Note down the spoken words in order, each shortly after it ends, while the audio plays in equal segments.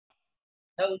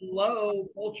Hello,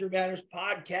 Culture Matters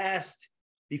podcast.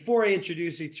 Before I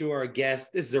introduce you to our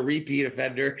guest, this is a repeat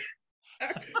offender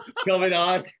coming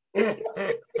on.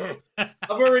 I'm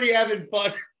already having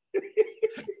fun.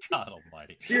 God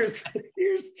almighty. Here's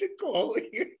the quote.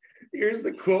 Here's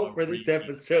the quote for this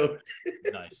episode.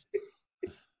 Nice.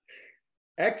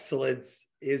 Excellence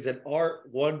is an art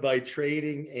won by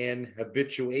training and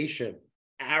habituation.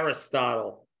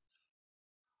 Aristotle.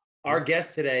 Our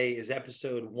guest today is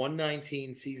episode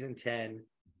 119, season 10.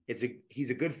 He's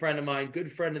a good friend of mine,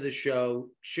 good friend of the show,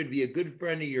 should be a good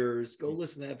friend of yours. Go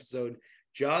listen to the episode.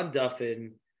 John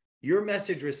Duffin. Your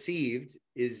Message Received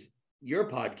is your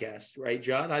podcast, right,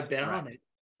 John? I've been on it.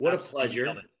 What Absolutely. a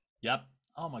pleasure. Yep.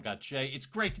 Oh my God, Jay, it's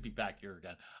great to be back here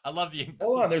again. I love the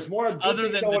Hold on, there's more good other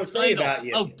things than I want the to say title. about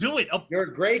you. Oh, do it. Oh, You're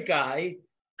a great guy,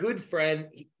 good friend.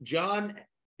 John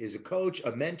is a coach,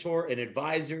 a mentor, an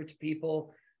advisor to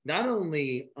people, not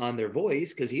only on their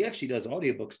voice, because he actually does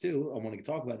audiobooks too. I want to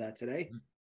talk about that today.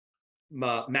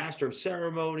 Master of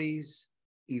ceremonies,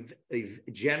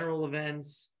 general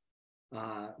events,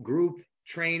 group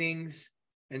trainings,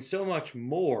 and so much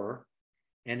more,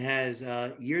 and has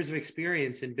years of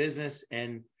experience in business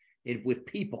and with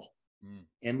people.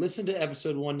 And listen to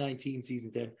episode 119,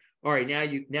 season 10. All right, now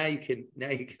you can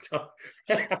talk.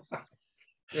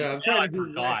 Yeah, I'm trying to do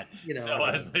less, So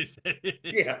as I said,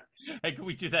 yeah. Hey, can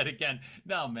we do that again?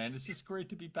 No, man, it's just great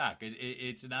to be back.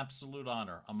 It's an absolute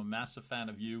honor. I'm a massive fan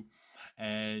of you,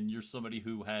 and you're somebody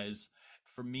who has,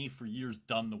 for me, for years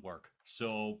done the work.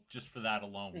 So just for that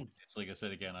alone, Thanks. it's like I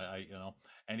said again. I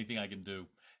anything I can do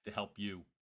to help you,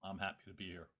 I'm happy to be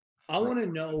here. I want to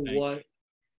know what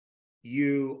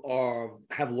you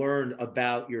have learned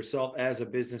about yourself as a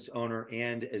business owner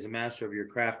and as a master of your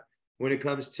craft when it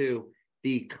comes to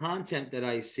the content that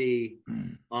I see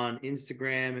on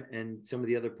Instagram and some of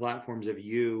the other platforms of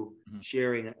you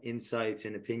sharing insights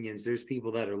and opinions. There's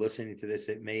people that are listening to this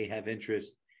that may have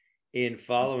interest in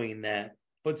following that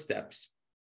footsteps,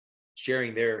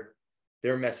 sharing their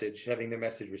message, having their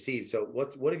message received. So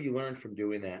what have you learned from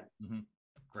doing that?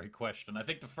 Great question. I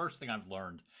think the first thing I've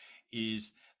learned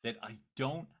is that I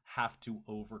don't have to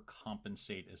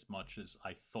overcompensate as much as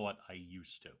I thought I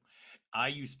used to. I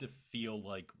used to feel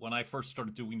like when I first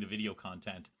started doing the video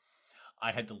content,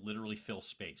 I had to literally fill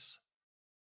space.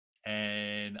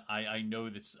 And I know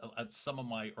this at some of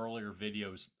my earlier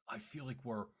videos, I feel like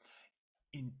were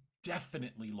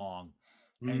indefinitely long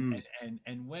and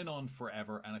went on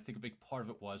forever. And I think a big part of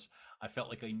it was I felt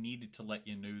like I needed to let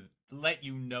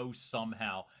you know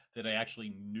somehow that I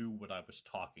actually knew what I was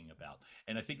talking about.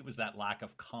 And I think it was that lack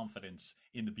of confidence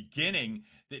in the beginning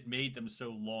that made them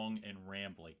so long and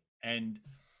rambly. And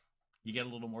you get a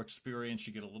little more experience,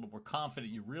 you get a little more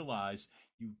confident, you realize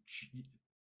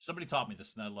somebody taught me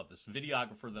this, and I love this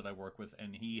videographer that I work with,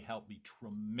 and he helped me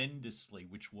tremendously,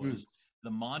 which was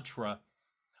the mantra: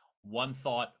 one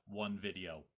thought, one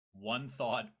video. One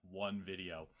thought, one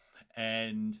video.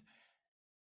 And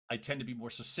I tend to be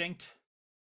more succinct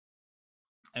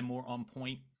and more on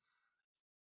point.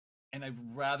 And I'd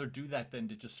rather do that than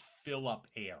to just fill up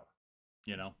air,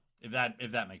 if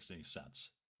that makes any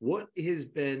sense. What has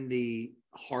been the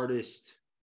hardest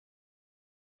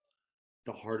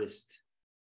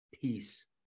piece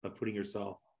of putting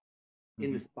yourself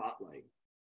in the spotlight?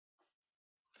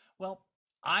 Well,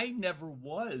 I never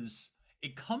was.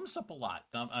 It comes up a lot,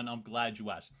 and I'm glad you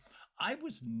asked. I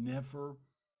was never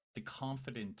the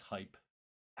confident type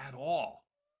at all.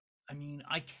 I mean,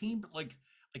 I came like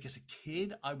as a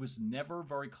kid, I was never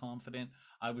very confident.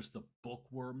 I was the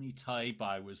bookwormy type.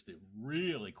 I was the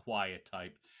really quiet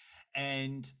type.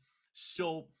 And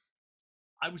so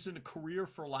I was in a career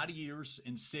for a lot of years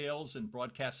in sales and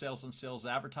broadcast sales and sales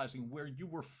advertising where you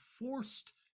were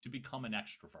forced to become an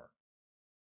extrovert.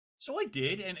 So I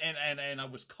did, and I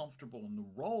was comfortable in the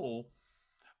role.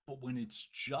 But when it's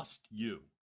just you,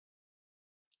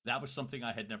 that was something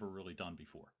I had never really done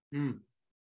before.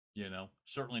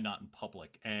 Certainly not in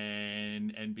public.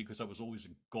 And because I was always a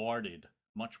guarded,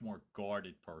 much more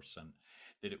guarded person,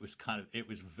 that it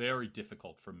was very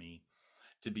difficult for me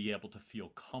to be able to feel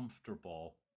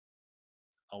comfortable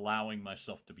allowing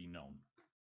myself to be known.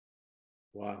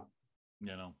 Wow.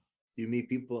 Do you meet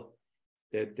people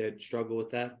that struggle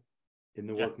with that in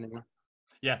the work now?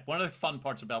 Yeah. One of the fun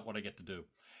parts about what I get to do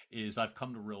is I've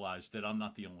come to realize that I'm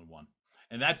not the only one.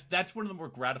 And that's one of the more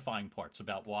gratifying parts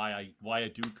about why I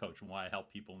do coach and why I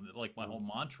help people. And like my whole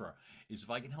mantra is if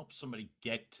I can help somebody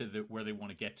get to where they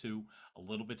want to get to a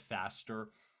little bit faster,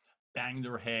 bang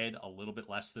their head a little bit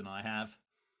less than I have,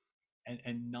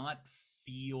 and not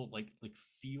feel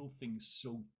things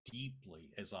so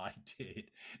deeply as I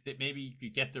did, that maybe you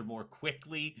could get there more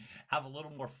quickly, have a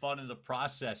little more fun in the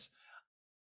process.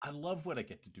 I love what I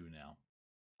get to do now.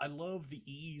 I love the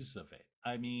ease of it.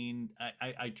 I mean,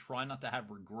 I try not to have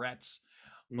regrets,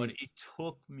 but Mm. it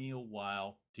took me a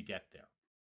while to get there.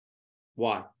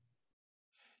 Why?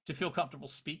 To feel comfortable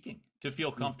speaking, to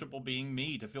feel Mm. comfortable being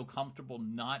me, to feel comfortable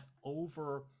not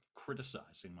over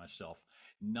criticizing myself,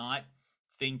 not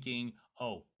thinking,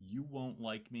 oh, you won't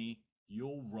like me,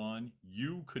 you'll run,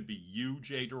 you could be you,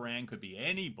 Jay Doran, could be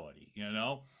anybody,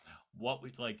 what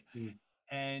we like, Mm.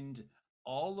 and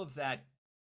all of that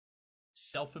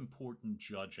self-important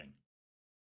judging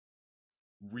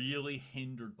really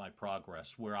hindered my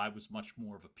progress. Where I was much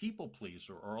more of a people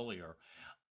pleaser earlier,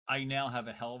 I now have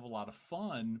a hell of a lot of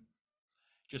fun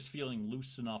just feeling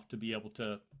loose enough to be able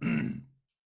to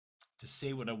to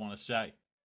say what I want to say,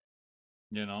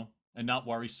 and not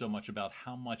worry so much about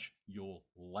how much you'll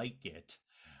like it,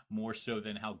 more so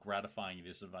than how gratifying it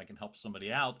is. If I can help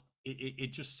somebody out,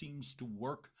 it just seems to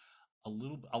work a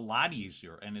lot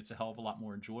easier, and it's a hell of a lot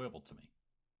more enjoyable to me.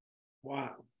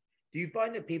 Wow. Do you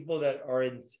find that people that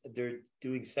they're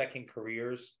doing second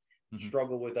careers Mm-hmm.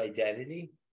 struggle with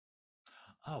identity?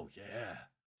 Oh yeah,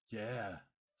 yeah.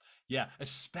 Yeah,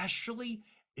 especially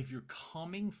if you're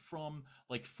coming from,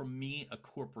 like, for me, a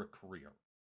corporate career.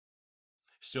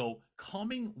 So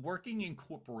working in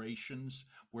corporations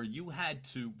where you had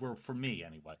to, where for me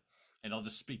anyway, and I'll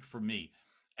just speak for me,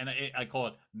 and I call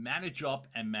it manage up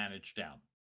and manage down.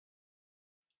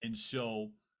 And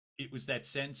so it was that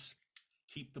sense,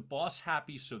 keep the boss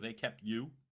happy so they kept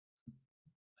you,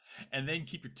 and then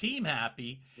keep your team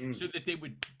happy Mm. so that they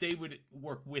would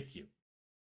work with you.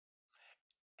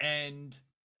 And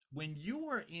when you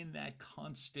are in that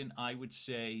constant, I would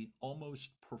say,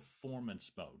 almost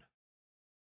performance mode,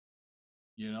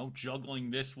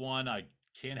 juggling this one, I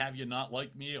can't have you not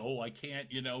like me. Oh, I can't,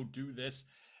 do this.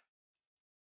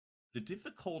 The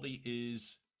difficulty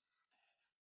is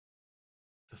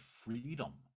the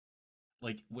freedom.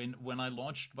 Like when I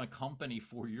launched my company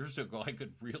 4 years ago, I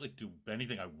could really do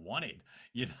anything I wanted.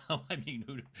 I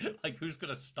mean, who's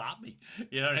gonna stop me?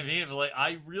 You know what I mean? Like,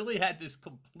 I really had this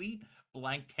complete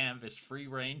blank canvas, free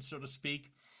reign, so to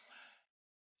speak,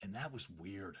 and that was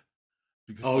weird.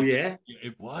 Because, Oh, like, yeah.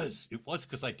 it was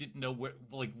because I didn't know what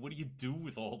do you do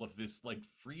with all of this, like,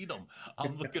 freedom?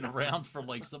 I'm looking around for,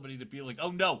 like, somebody to be like, oh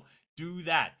no, do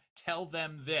that, tell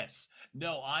them this,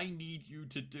 no, I need you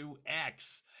to do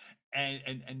X, and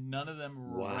none of them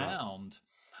were Wow. around.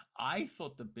 I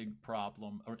thought the big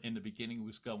problem, or in the beginning,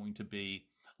 was going to be,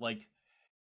 like,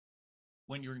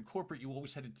 when you're in corporate,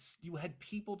 you had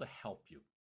people to help you.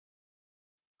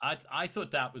 I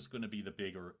thought that was going to be the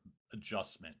bigger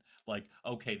adjustment. Like,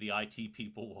 okay, the IT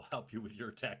people will help you with your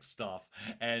tech stuff,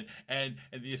 and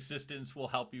the assistants will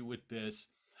help you with this.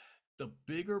 The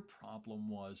bigger problem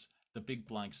was the big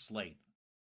blank slate,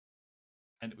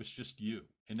 and it was just you.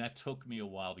 And that took me a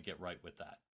while to get right with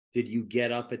that. Did you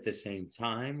get up at the same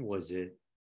time? Was it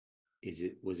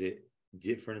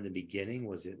different in the beginning?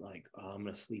 Was it like, oh, I'm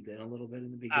gonna sleep in a little bit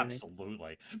in the beginning?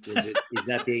 Absolutely. Is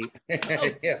that the Oh,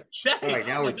 yeah. All Jay, right, oh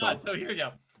now my we're God. talking. So here you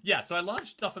go. Yeah, so I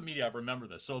launched Duffin Media. I remember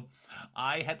this. So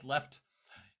I had left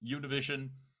Univision,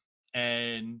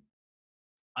 and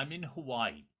I'm in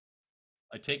Hawaii.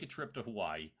 I take a trip to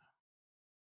Hawaii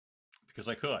because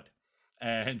I could.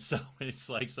 And so it's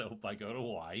like, so I go to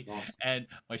Hawaii, Awesome. and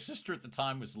my sister at the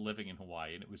time was living in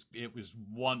Hawaii, and it was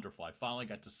wonderful. I finally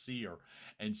got to see her,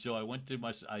 and so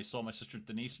I saw my sister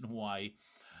Denise in Hawaii,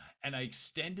 and I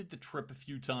extended the trip a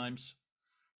few times,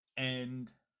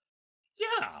 and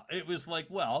yeah, it was like,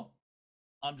 well,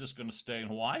 I'm just going to stay in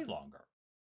Hawaii longer.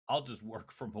 I'll just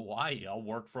work from Hawaii. I'll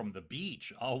work from the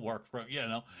beach. I'll work from,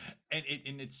 and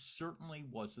it certainly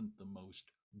wasn't the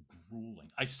most grueling.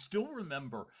 I still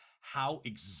remember how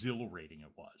exhilarating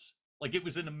it was. Like, it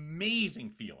was an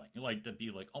amazing feeling, like, to be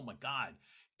like, oh my God,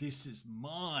 this is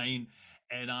mine,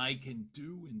 and I can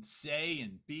do and say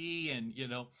and be and,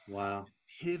 Wow.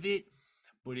 pivot.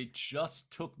 But it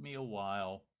just took me a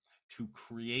while to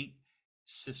create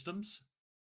systems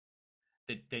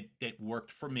that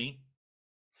worked for me,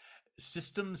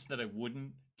 systems that I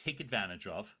wouldn't take advantage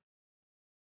of.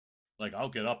 Like, I'll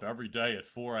get up every day at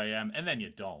 4 a.m. and then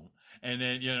you don't. And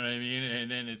then, you know what I mean?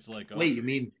 And then it's like, Wait, you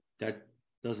mean that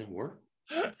doesn't work?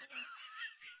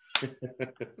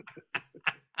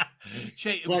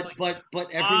 Jay, it was like,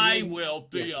 But I everyone, will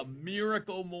yeah. be a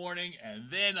miracle morning, and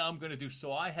then I'm going to do.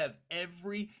 So I have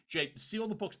Jay, see all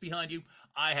the books behind you?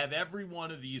 I have every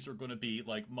one of these are going to be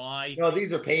like my. No,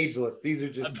 these are pageless. These are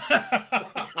just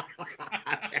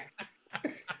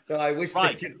No, I wish they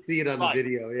Right, could see it on the right.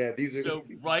 video. Yeah, these are So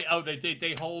right, oh,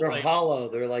 they hold they're like, hollow.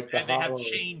 They're like the and they have hollow.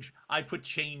 change. I put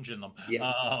change in them,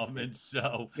 Yeah. and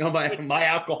so. No, my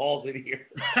alcohol's in here.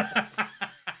 I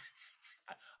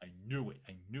knew it.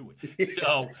 I knew it.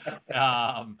 So,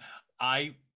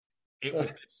 I it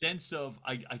was a sense of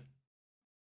I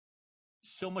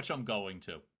so much I'm going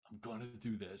to. I'm going to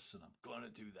do this and I'm going to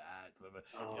do that.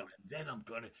 Oh, And then I'm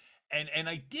going to, and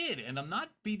I did. And I'm not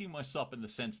beating myself in the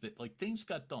sense that like things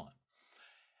got done.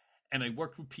 And I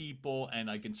worked with people, and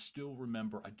I can still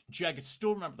remember. I can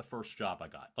still remember the first job I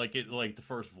got, like the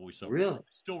first voiceover job. really? I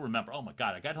still remember. Oh my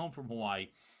god! I got home from Hawaii.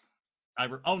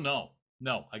 Oh no,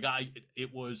 no!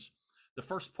 It was the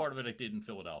first part of it I did in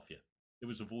Philadelphia. It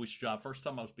was a voice job. First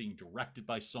time I was being directed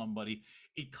by somebody.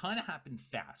 It kind of happened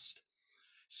fast.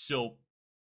 So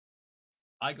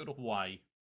I go to Hawaii,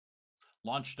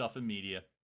 launch Duffin Media.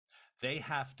 They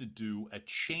have to do a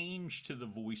change to the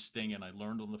voice thing, and I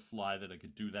learned on the fly that I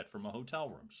could do that from a hotel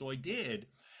room. So I did,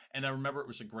 and I remember it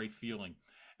was a great feeling.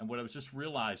 And what I was just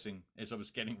realizing as I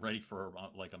was getting ready for,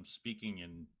 like, I'm speaking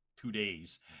in 2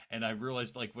 days, and I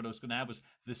realized like what I was going to have was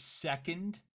the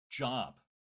second job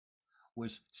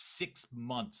was 6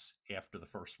 months after the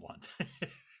first one.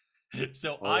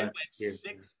 So Oh, I went that's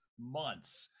scary. 6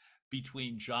 months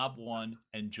between job one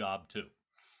and job two.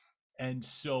 And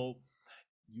so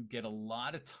you get a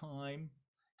lot of time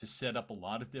to set up a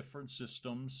lot of different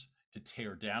systems, to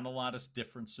tear down a lot of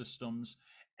different systems.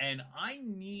 And I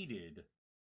needed,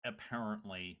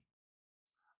 apparently,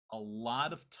 a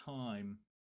lot of time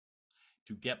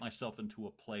to get myself into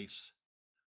a place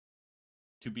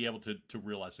to be able to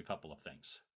realize a couple of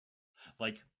things.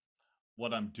 Like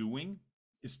what I'm doing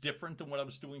is different than what I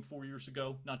was doing 4 years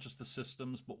ago, not just the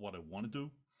systems, but what I want to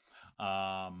do.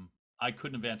 I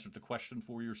couldn't have answered the question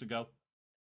 4 years ago.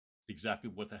 Exactly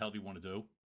what the hell do you want to do?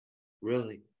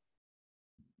 Really?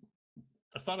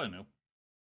 I thought I knew.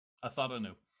 I thought I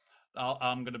knew.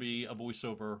 I'm going to be a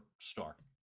voiceover star.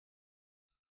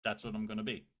 That's what I'm going to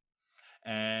be.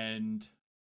 And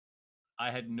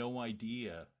I had no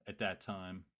idea at that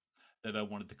time that I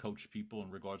wanted to coach people in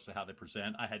regards to how they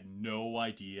present. I had no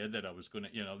idea that I was going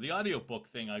to, the audiobook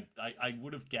thing, I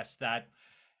would have guessed that.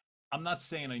 I'm not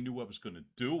saying I knew I was going to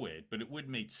do it, but it would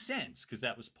make sense because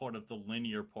that was part of the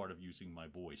linear part of using my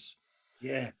voice.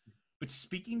 Yeah. But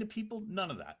speaking to people,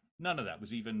 none of that. None of that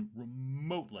was even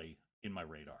remotely in my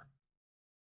radar.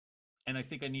 And I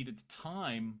think I needed the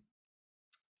time,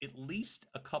 at least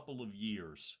a couple of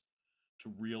years,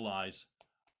 to realize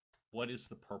what is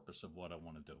the purpose of what I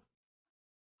want to do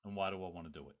and why do I want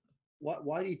to do it.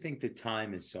 Why do you think the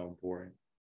time is so important?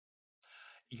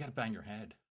 You got to bang your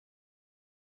head.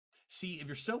 See, if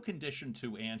you're so conditioned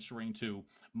to answering to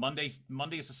Monday's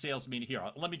a sales meeting. Here,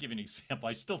 let me give you an example.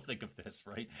 I still think of this,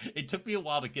 right? It took me a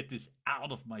while to get this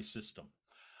out of my system.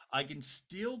 I can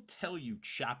still tell you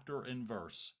chapter and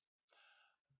verse.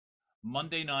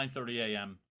 Monday, 9:30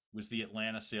 a.m. was the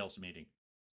Atlanta sales meeting.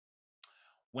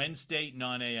 Wednesday,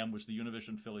 9 a.m. was the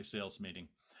Univision Philly sales meeting.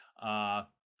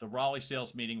 The Raleigh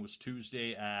sales meeting was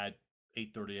Tuesday at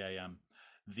 8:30 a.m.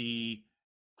 The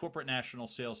corporate national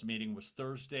sales meeting was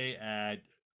Thursday at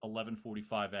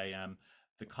 11:45 a.m.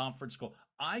 The conference call,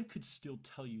 I could still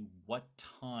tell you what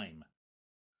time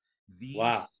these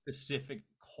Wow. specific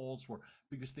calls were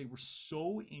because they were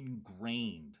so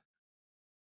ingrained.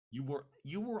 You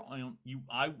were on you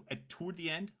I at toward the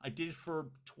end, I did it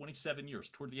for 27 years.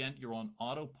 Toward the end, you're on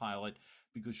autopilot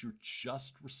because you're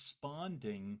just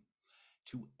responding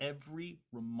to every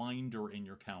reminder in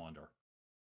your calendar.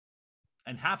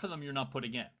 And half of them you're not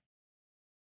putting in.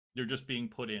 They're just being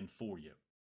put in for you.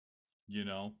 You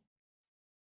know?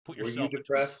 Put Were you yourself into a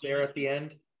depressed there seat. at the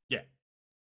end? Yeah.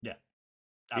 Yeah.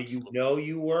 Did you Absolutely. know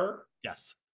you were?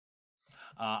 Yes.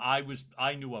 I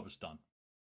knew I was done.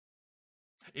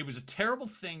 It was a terrible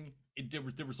thing.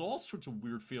 There was all sorts of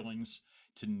weird feelings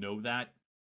to know that,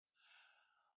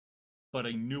 but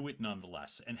I knew it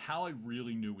nonetheless. And how I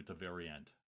really knew at the very end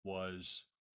was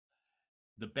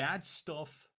the bad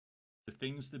stuff, the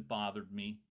things that bothered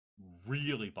me,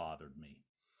 really bothered me.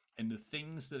 And the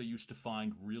things that I used to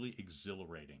find really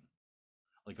exhilarating,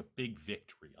 like a big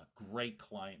victory, a great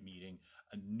client meeting,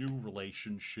 a new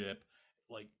relationship,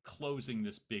 like closing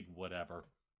this big whatever,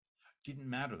 didn't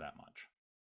matter that much.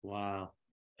 Wow.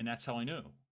 And that's how I knew.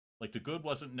 Like the good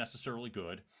wasn't necessarily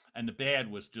good, and the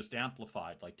bad was just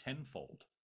amplified like tenfold,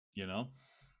 you know?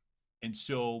 And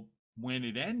so when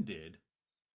it ended,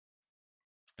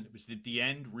 and it was at the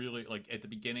end, really, like at the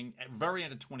beginning, at very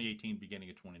end of 2018, beginning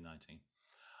of 2019,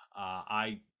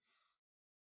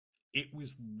 it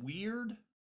was weird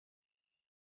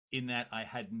in that I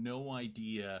had no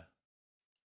idea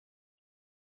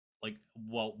like,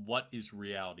 well, what is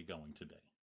reality going to be?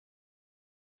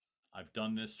 I've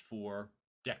done this for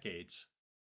decades.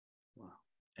 Wow.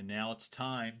 And now it's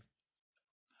time.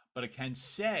 But I can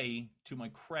say, to my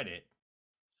credit,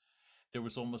 there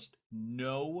was almost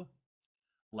no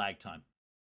lag time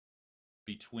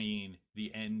between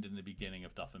the end and the beginning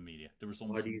of Duffin Media. There was Why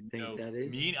almost do you think no. that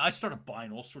is? I started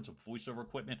buying all sorts of voiceover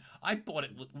equipment. I bought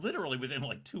it literally within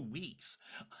like 2 weeks.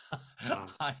 Wow.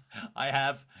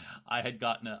 I had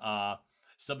gotten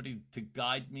somebody to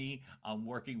guide me. I'm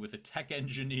working with a tech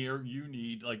engineer. You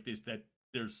need like this that.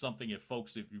 There's something if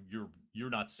folks, if you're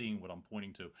not seeing what I'm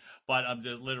pointing to, but I'm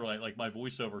just literally like my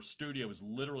voiceover studio is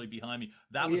literally behind me.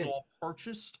 That was Yeah. all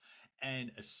purchased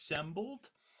and assembled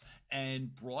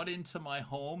and brought into my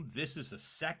home. This is a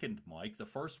second mic. The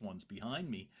first one's behind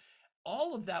me.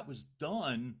 All of that was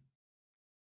done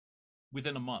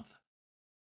within a month.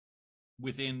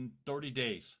 Within 30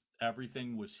 days,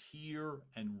 everything was here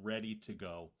and ready to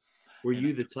go. Were And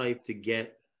you the type to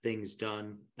get things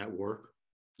done at work?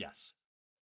 yes.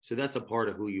 So that's a part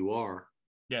of who you are.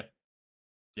 Yeah.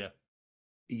 Yeah.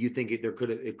 You think it could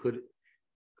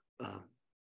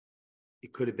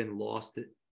have been lost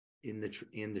in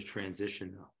the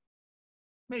transition though,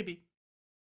 Maybe.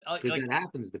 because that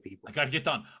happens to people. I got to get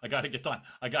done. I got to get done.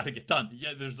 I got to get done.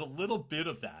 Yeah, there's a little bit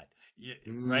of that,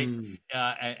 right?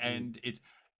 And it's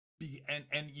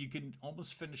and you can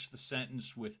almost finish the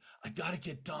sentence with "I got to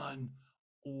get done,"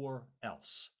 or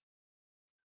else,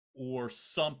 or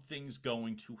something's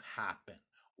going to happen,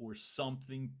 or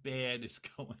something bad is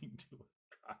going to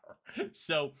occur.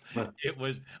 So it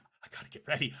was. I got to get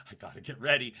ready. I got to get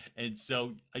ready, and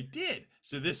so I did.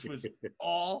 So this was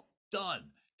all done.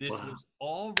 This Wow. was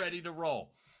all ready to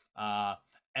roll.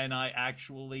 And I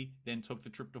actually then took the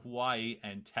trip to Hawaii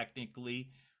and technically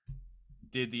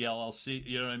did the LLC.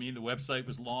 You know what I mean? The website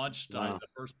was launched. Wow. The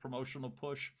first promotional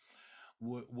push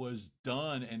was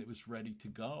done and it was ready to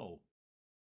go.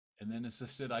 And then, as I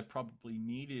said, I probably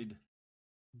needed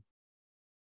a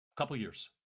couple years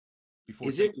before.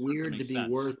 Is it weird to be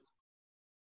worth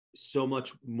so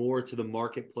much more to the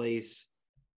marketplace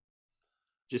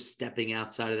just stepping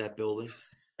outside of that building?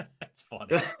 That's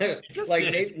funny.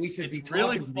 Like maybe we should be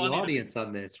talking to the audience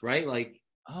on this, right? Like,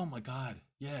 oh my God,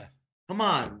 yeah. Come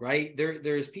on, right?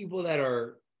 There's people that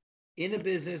are in a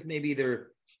business, maybe they're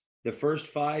the first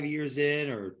 5 years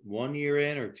in, or 1 year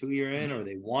in, or 2 year in, or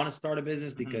they want to start a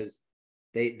business because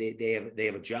they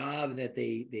have a job that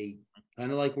they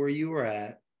kind of like where you were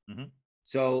at.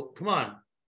 So come on.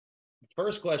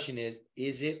 First question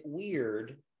is it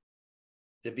weird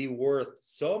to be worth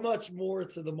so much more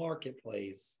to the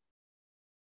marketplace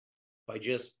by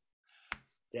just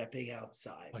stepping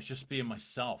outside? By just being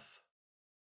myself,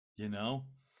 you know?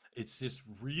 It's just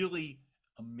really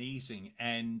amazing.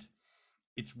 And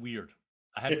it's weird.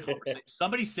 I had a conversation.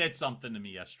 Somebody said something to me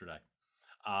yesterday.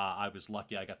 I was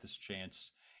lucky I got this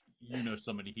chance. You know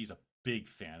somebody, he's a big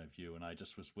fan of you, and I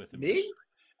just was with him. Me?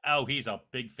 Oh, he's a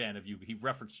big fan of you. He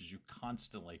references you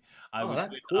constantly.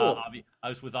 That's cool. I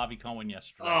was with Avi Cohen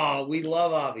yesterday. Oh, we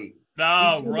love Avi.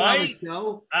 Oh, right?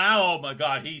 Oh my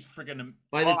God, he's freaking.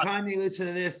 By the time they listen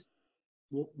to this,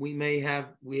 we may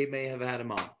have had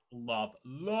him on. Love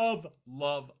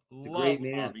great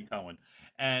man. Avi Cohen.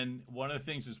 And one of the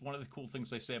things is one of the cool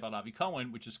things I say about Avi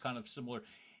Cohen, which is kind of similar.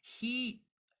 He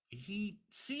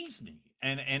sees me,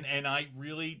 and I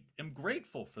really am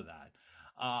grateful for that.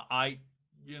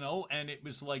 And it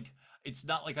was like, it's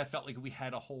not like I felt like we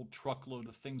had a whole truckload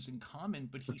of things in common,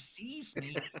 but he sees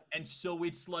me, and so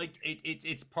it's like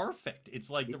it's perfect. It's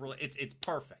like it's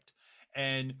perfect,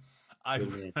 and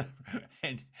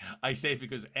and I say it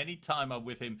because anytime I'm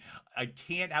with him, I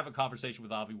can't have a conversation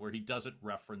with Avi where he doesn't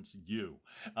reference you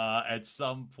at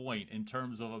some point in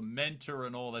terms of a mentor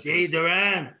and all that. Jay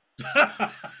Doran.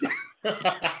 I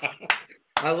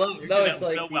love. No, it's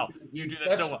like so well. You do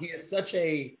that so well. He is such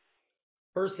a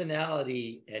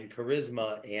personality and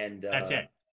charisma, and that's it.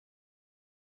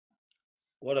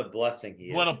 What a blessing he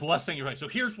is. What a blessing. You're right. So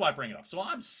here's why I bring it up. So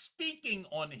I'm speaking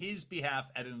on his behalf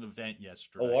at an event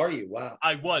yesterday. Oh, are you? Wow.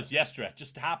 I was yesterday. It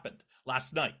just happened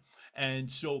last night. And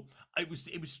so it was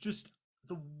just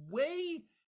the way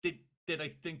that I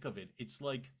think of it. It's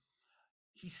like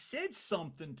he said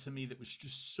something to me that was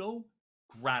just so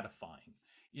gratifying.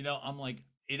 I'm like,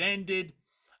 it ended.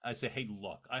 I say, hey,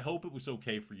 look, I hope it was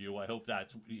okay for you. I hope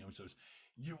that's, so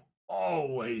you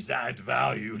always add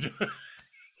value.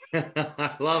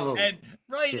 I love him.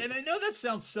 And I know that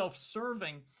sounds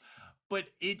self-serving, but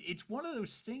it's one of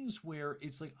those things where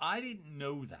it's like, I didn't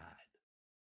know that.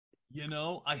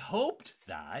 I hoped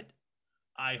that.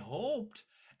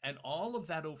 And all of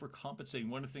that overcompensating,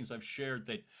 one of the things I've shared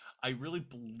that I really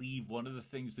believe one of the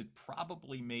things that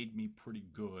probably made me pretty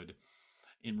good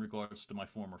in regards to my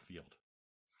former field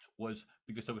was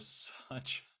because I was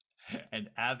such an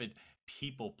avid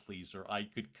people pleaser. I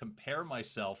could compare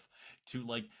myself to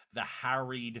like the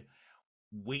harried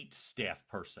wait staff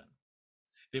person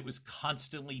that was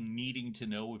constantly needing to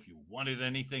know if you wanted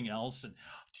anything else and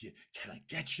can I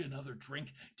get you another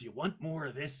drink? Do you want more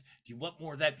of this? Do you want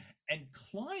more of that? And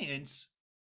clients,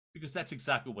 because that's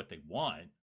exactly what they want,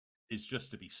 is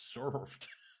just to be served.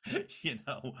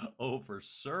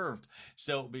 Overserved.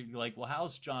 So be like, well,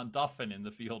 how's John Duffin in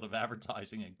the field of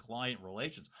advertising and client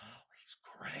relations? Oh, he's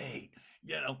great,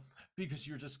 because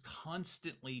you're just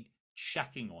constantly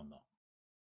checking on them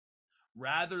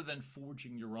rather than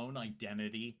forging your own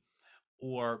identity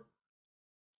or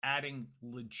adding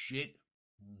legit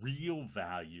real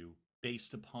value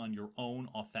based upon your own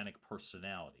authentic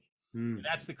personality. And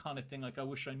that's the kind of thing like I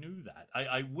wish I knew that.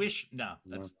 I wish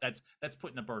that's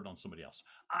putting a burden on somebody else.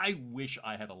 I wish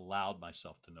I had allowed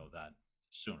myself to know that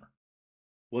sooner.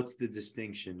 What's the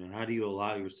distinction, and how do you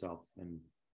allow yourself? And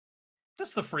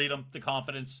just the freedom, the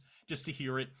confidence, just to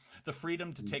hear it, the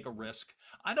freedom to take a risk.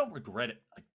 I don't regret it.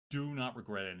 I do not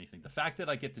regret anything. The fact that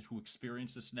I get to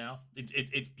experience this now,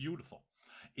 it's beautiful.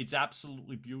 It's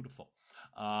absolutely beautiful.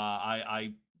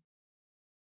 I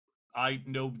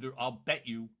know there. I'll bet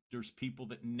you there's people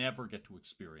that never get to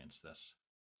experience this,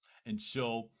 and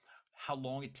so how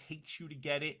long it takes you to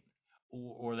get it,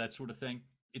 or that sort of thing,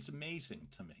 it's amazing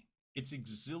to me. It's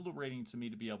exhilarating to me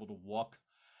to be able to walk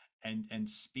and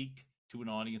speak to an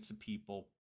audience of people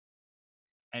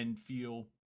and feel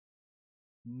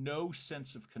no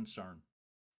sense of concern.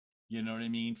 You know what I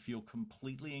mean? Feel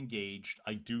completely engaged.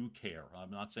 I do care.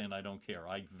 I'm not saying I don't care.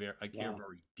 I care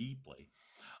very deeply.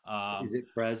 Is it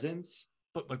presence?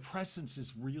 But my presence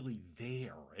is really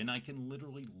there, and I can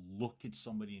literally look at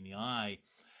somebody in the eye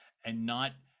and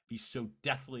not be so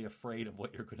deathly afraid of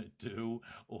what you're going to do,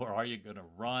 or are you going to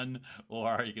run, or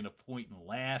are you going to point and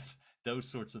laugh, those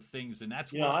sorts of things. And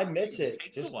that's what I miss it.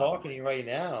 Just talking to you right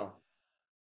now,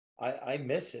 I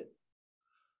miss it.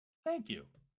 Thank you.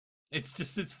 It's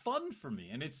just it's fun for me,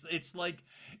 and it's like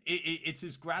it's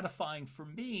as gratifying for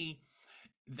me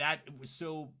that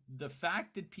so the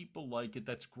fact that people like it,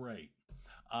 that's great.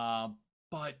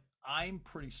 But I'm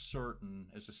pretty certain,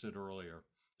 as I said earlier,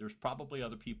 there's probably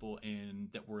other people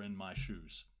that were in my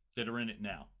shoes that are in it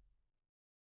now.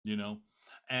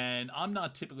 And I'm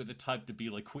not typically the type to be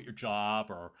like quit your job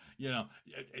or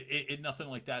nothing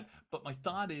like that. But my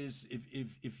thought is,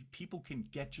 if people can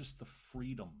get just the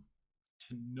freedom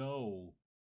to know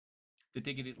that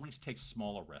they can at least take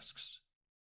smaller risks,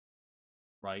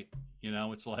 right?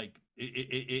 It's like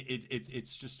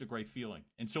it's just a great feeling.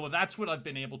 And so that's what I've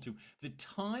been able to. The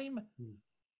time,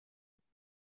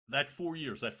 that 4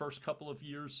 years, that first couple of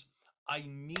years, I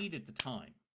needed the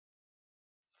time.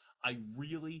 I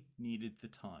really needed the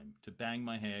time to bang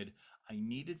my head. I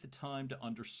needed the time to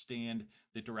understand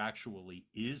that there actually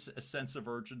is a sense of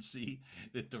urgency,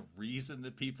 that the reason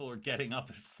that people are getting up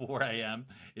at 4 a.m.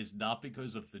 is not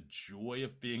because of the joy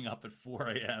of being up at 4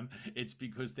 a.m. It's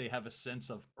because they have a sense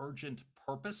of urgent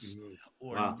purpose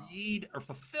or need or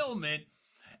fulfillment.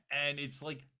 And it's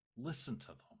like, listen to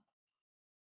them.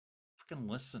 Freaking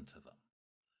listen to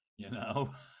them,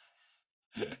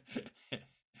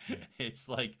 It's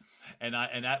like, and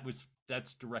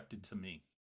that's directed to me.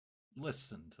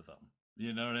 Listen to them.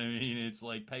 You know what I mean? It's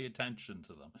like, pay attention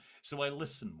to them. So I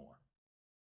listen more.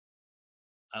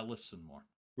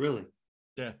 Really?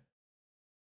 Yeah.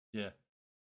 Yeah.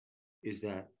 Is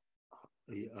that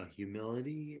a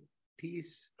humility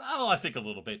piece? Oh, I think a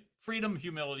little bit. Freedom,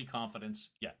 humility, confidence.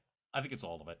 Yeah. I think it's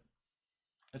all of it.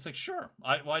 It's like, sure.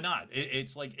 Why not?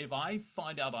 It's like, if I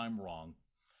find out I'm wrong,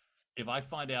 if I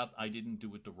find out I didn't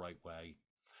do it the right way,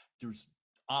 there's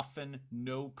often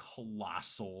no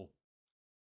colossal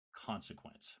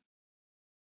consequence.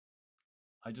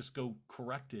 I just go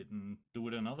correct it and do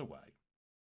it another way.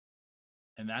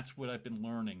 And that's what I've been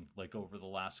learning like over the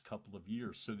last couple of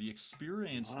years. So the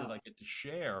experience that I get to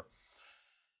share,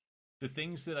 the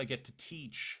things that I get to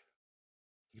teach,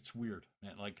 it's weird,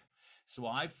 man. Like, so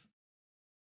I've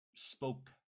spoke,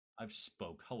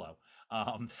 hello.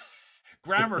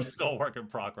 Grammar still work in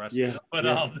progress. Yeah. But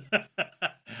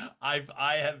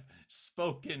I have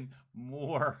spoken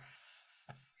more.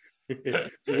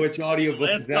 Which audiobook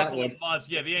is that one? Of months,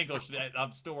 yeah, the English.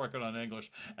 I'm still working on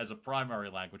English as a primary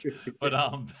language, but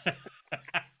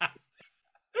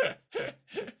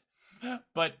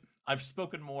but I've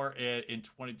spoken more in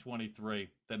 2023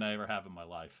 than I ever have in my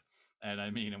life, and I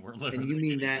mean, and we're living. And you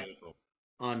mean that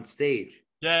on stage?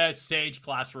 Yeah, stage,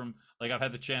 classroom. Like I've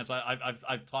had the chance.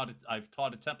 I've taught it. I've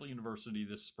taught at Temple University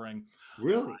this spring.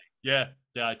 Really? Yeah,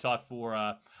 yeah. I taught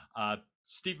for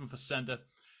Stephen Facenda,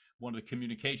 one of the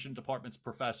communication department's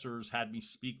professors, had me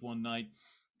speak one night,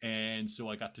 and so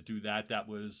I got to do that. That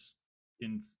was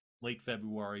in late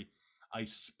February. I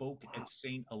spoke Wow. at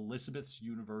St. Elizabeth's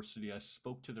University. I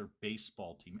spoke to their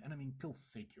baseball team, and I mean, go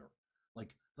figure.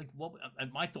 Like what?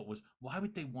 And my thought was, why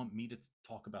would they want me to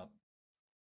talk about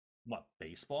what,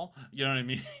 baseball? You know what I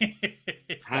mean?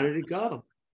 It's How like did it go?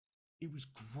 it was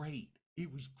great.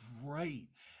 It was great.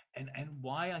 And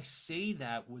why I say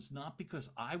that was not because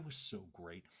I was so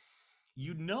great.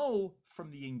 You know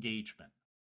from the engagement.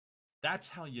 That's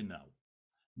how you know.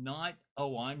 Not,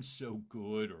 oh, I'm so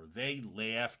good or they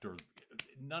laughed or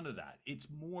none of that. It's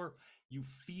more you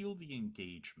feel the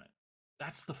engagement.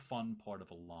 That's the fun part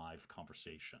of a live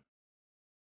conversation.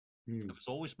 Hmm. It was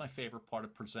always my favorite part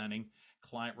of presenting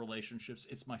client relationships.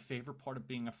 It's my favorite part of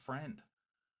being a friend.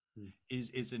 Hmm.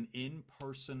 Is an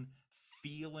in-person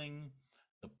feeling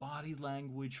the body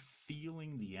language,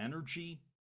 feeling the energy.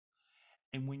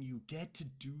 And when you get to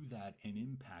do that and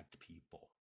impact people,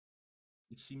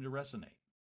 it seemed to resonate,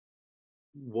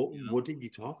 What you know. what did you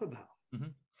talk about?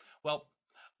 Mhm. Well,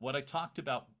 what I talked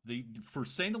about the for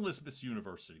St. Elizabeth's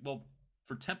University, well,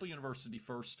 for Temple University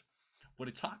first, what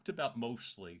I talked about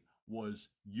mostly was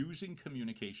using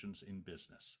communications in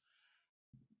business.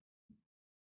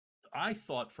 I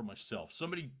thought for myself,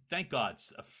 somebody, thank God,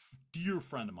 a dear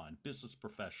friend of mine, business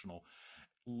professional,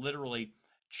 literally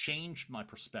changed my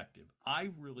perspective. I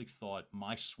really thought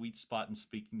my sweet spot in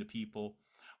speaking to people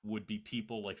would be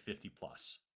people like 50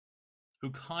 plus, who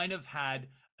kind of had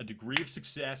a degree of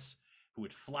success, who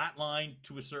had flatlined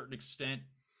to a certain extent.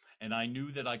 And I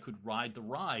knew that I could ride the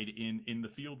ride in the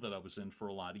field that I was in for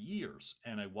a lot of years.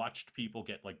 And I watched people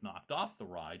get like knocked off the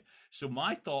ride. So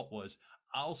my thought was,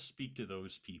 I'll speak to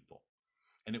those people.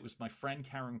 And it was my friend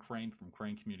Karen Crane from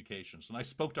Crane Communications, and I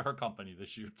spoke to her company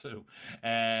this year too.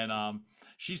 And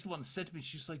she's the one that said to me,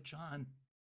 she's like, John,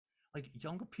 like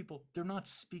younger people, they're not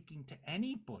speaking to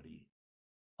anybody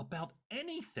about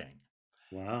anything.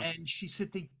 Wow. And she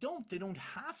said they don't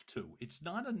have to. It's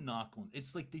not a knock on.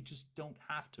 It's like they just don't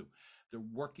have to. They're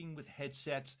working with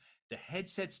headsets. The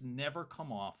headsets never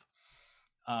come off,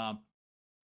 um,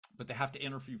 but they have to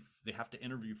interview. They have to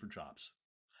interview for jobs.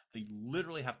 They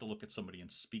literally have to look at somebody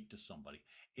and speak to somebody.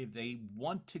 If they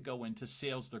want to go into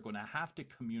sales, they're going to have to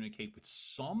communicate with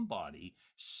somebody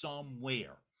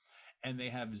somewhere, and they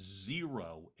have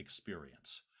zero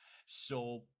experience.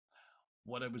 So,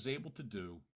 what I was able to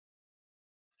do,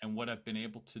 and what I've been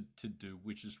able to do,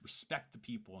 which is respect the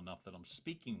people enough that I'm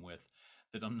speaking with,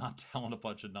 that I'm not telling a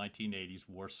bunch of 1980s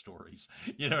war stories.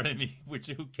 You know what I mean? Which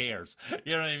who cares?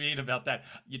 You know what I mean about that?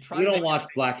 You try We to don't make watch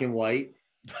black and white.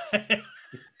 it.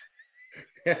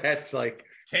 That's like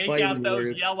Take fighting out those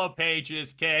words. yellow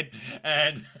pages, kid.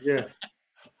 And Yeah.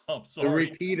 I'm The sorry.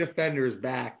 repeat offender is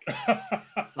back.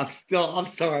 I'm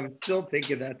sorry, I'm still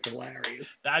thinking that's hilarious.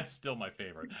 That's still my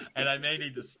favorite. And I may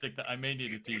need to stick that. I may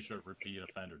need a t-shirt repeat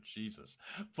offender. Jesus.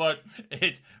 But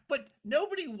but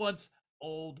nobody wants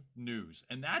old news.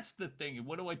 And that's the thing.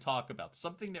 What do I talk about?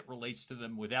 Something that relates to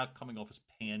them without coming off as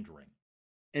pandering.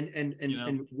 And and You and know?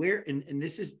 and where and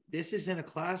this is in a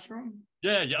classroom?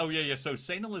 Yeah, yeah. Oh, yeah, yeah. So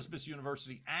St. Elizabeth's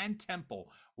University and Temple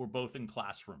were both in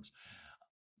classrooms.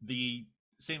 The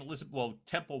St. Elizabeth, well,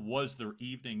 Temple was their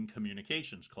evening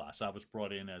communications class. I was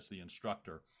brought in as the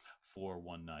instructor for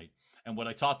one night. And what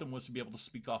I taught them was to be able to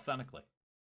speak authentically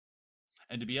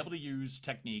and to be able to use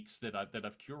techniques that I've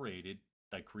curated.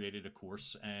 I created a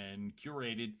course and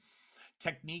curated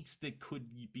techniques that could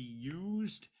be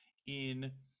used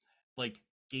in like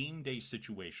game day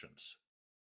situations.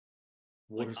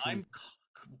 What Like are some?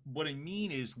 what I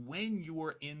mean is when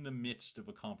you're in the midst of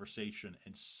a conversation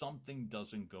and something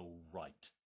doesn't go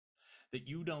right, that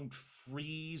you don't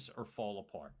freeze or fall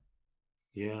apart.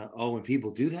 Yeah. Oh, when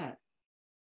people do that.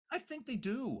 I think they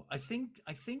do. I think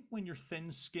when you're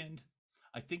thin-skinned,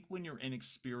 I think when you're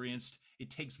inexperienced, it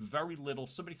takes very little.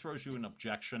 Somebody throws you an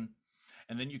objection,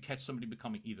 and then you catch somebody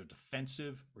becoming either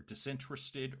defensive or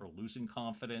disinterested or losing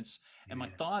confidence. And my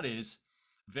Yeah. thought is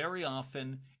very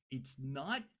often it's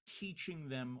not teaching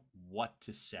them what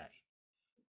to say.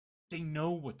 They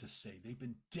know what to say. They've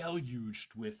been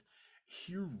deluged with,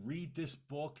 here, read this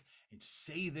book and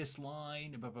say this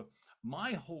line. But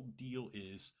my whole deal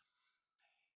is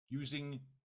using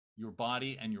your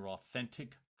body and your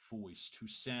authentic voice to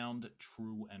sound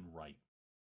true and right,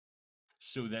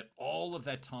 so that all of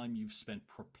that time you've spent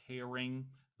preparing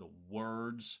the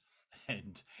words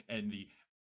and the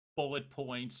bullet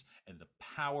points and the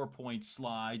PowerPoint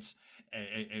slides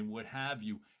and what have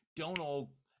you,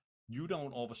 you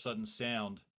don't all of a sudden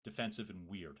sound defensive and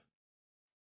weird.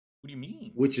 What do you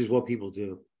mean? Which is what people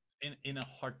do. In a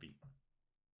heartbeat.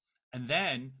 And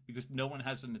then, because no one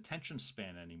has an attention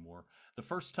span anymore, the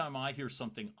first time I hear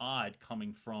something odd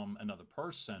coming from another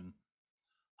person,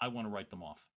 I want to write them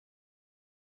off.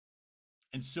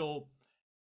 And so,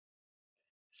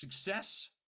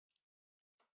 success,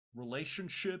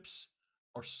 relationships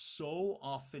are so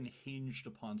often hinged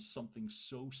upon something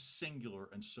so singular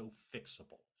and so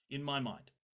fixable, in my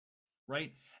mind,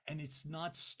 right? And it's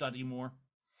not study more.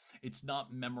 It's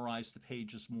not memorize the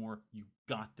pages more. You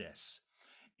got this.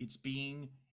 It's being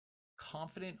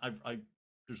confident.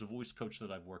 There's a voice coach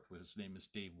that I've worked with. His name is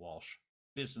Dave Walsh,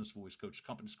 business voice coach.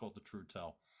 Company's called The True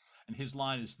Tell, and his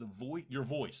line is your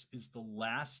voice is the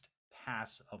last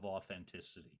pass of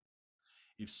authenticity.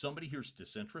 If somebody hears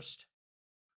disinterest,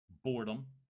 boredom,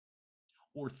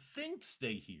 or thinks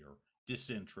they hear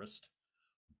disinterest,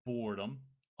 boredom,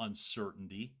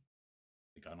 uncertainty,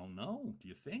 like, I don't know, do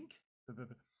you think?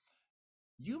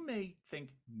 You may think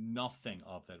nothing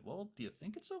of that. Well, do you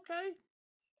think it's okay?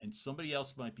 And somebody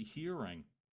else might be hearing,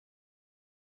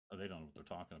 oh, they don't know what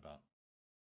they're talking about.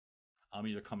 I'm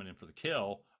either coming in for the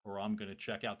kill or I'm going to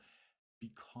check out,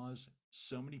 because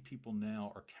so many people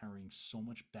now are carrying so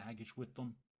much baggage with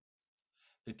them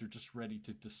that they're just ready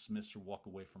to dismiss or walk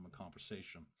away from a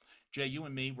conversation. Jay, you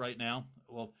and me right now,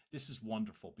 well, this is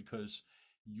wonderful because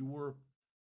you're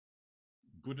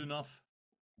good enough,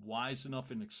 wise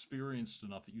enough, and experienced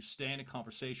enough that you stay in a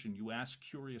conversation, you ask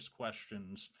curious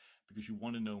questions because you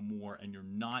want to know more, and you're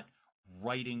not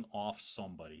writing off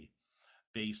somebody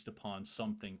based upon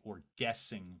something or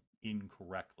guessing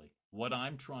incorrectly. What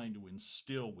I'm trying to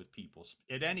instill with people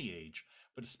at any age,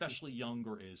 but especially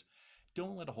younger, is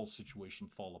don't let a whole situation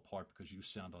fall apart because you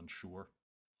sound unsure.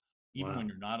 Even when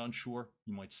you're not unsure,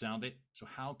 you might sound it. So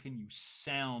how can you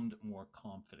sound more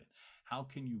confident? How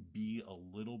can you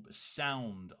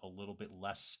sound a little bit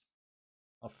less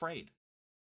afraid?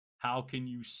 How can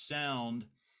you sound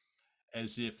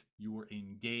as if you were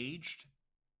engaged?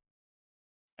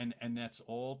 And that's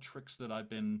all tricks that I've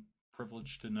been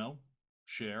privileged to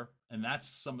share. And that's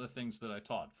some of the things that I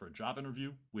taught for a job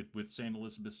interview with St.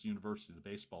 Elizabeth's University, the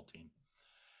baseball team.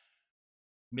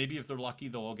 Maybe if they're lucky,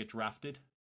 they'll all get drafted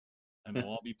and they'll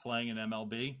all be playing in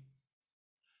MLB.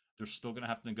 They're still going to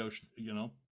have to negotiate,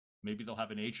 maybe they'll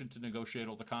have an agent to negotiate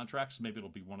all the contracts. Maybe it'll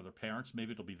be one of their parents.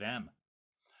 Maybe it'll be them.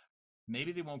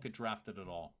 Maybe they won't get drafted at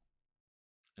all.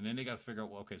 And then they got to figure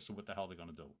out, well, okay, so what the hell are they going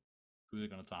to do? Who are they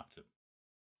going to talk to?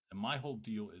 And my whole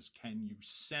deal is, can you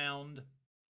sound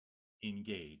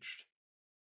engaged?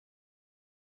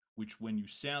 Which, when you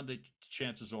sound it,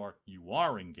 chances are you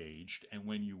are engaged. And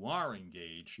when you are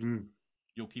engaged,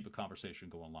 you'll keep a conversation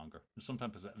going longer. And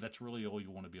sometimes that's really all you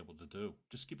want to be able to do.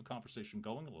 Just keep a conversation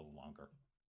going a little longer.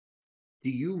 Do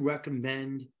you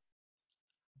recommend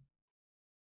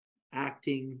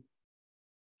acting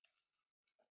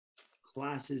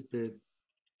classes?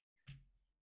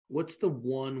 What's the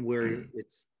one where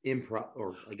it's improv,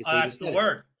 or I guess that's the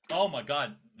word. Oh my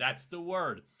God, that's the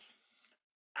word.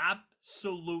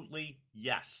 Absolutely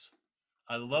yes.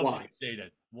 I love that you say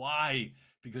that. Why?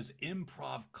 Because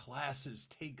improv classes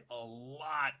take a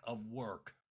lot of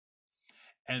work,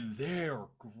 and they're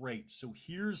great. So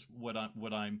here's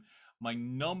my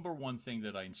number one thing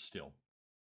that I instill.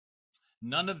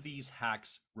 None of these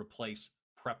hacks replace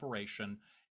preparation.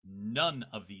 None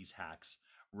of these hacks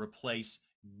replace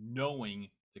knowing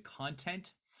the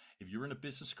content. If you're in a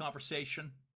business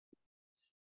conversation,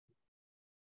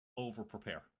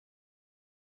 over-prepare.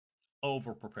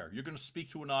 Over-prepare. You're going to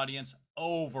speak to an audience,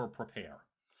 over-prepare.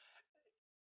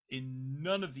 And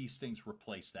none of these things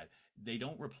replace that. They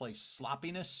don't replace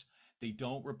sloppiness. They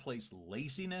don't replace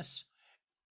laziness.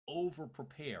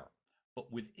 Over-prepare.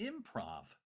 But with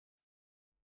improv,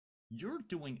 you're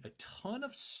doing a ton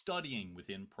of studying with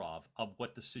improv of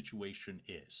what the situation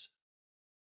is.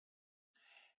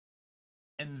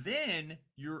 And then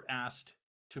you're asked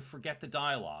to forget the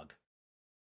dialogue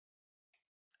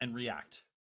and react.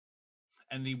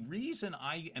 And the reason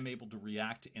I am able to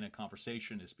react in a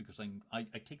conversation is because I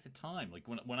take the time. Like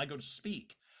when I go to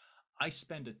speak, I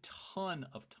spend a ton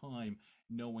of time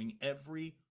knowing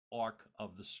every arc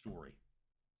of the story.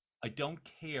 I don't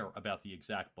care about the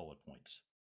exact bullet points.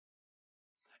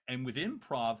 And with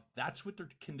improv, that's what they're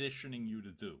conditioning you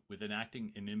to do with an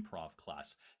acting and improv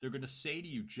class. They're going to say to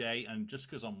you, Jay, and just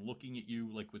because I'm looking at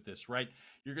you like with this, right?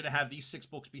 You're going to have these 6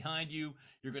 books behind you.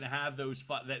 You're going to have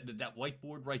that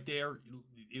whiteboard right there.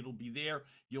 It'll be there.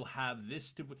 You'll have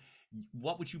this.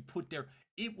 What would you put there?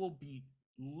 It will be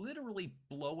literally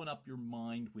blowing up your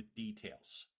mind with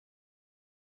details.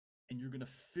 And you're going to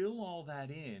fill all that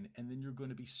in, and then you're going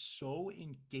to be so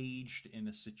engaged in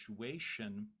a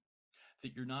situation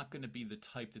that you're not going to be the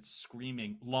type that's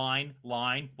screaming, line,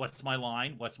 line, what's my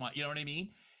line? What's my, you know what I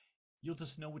mean? You'll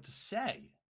just know what to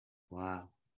say. Wow.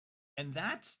 And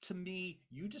that's, to me,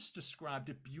 you just described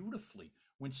it beautifully.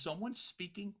 When someone's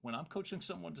speaking, when I'm coaching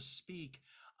someone to speak,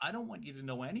 I don't want you to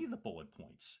know any of the bullet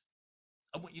points.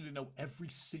 I want you to know every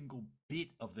single bit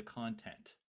of the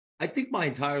content. I think my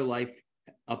entire life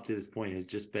up to this point has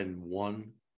just been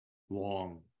one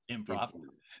long Improv.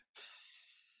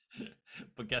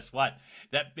 But guess what?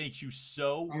 That makes you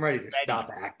so I'm ready to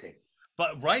stop acting.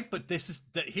 But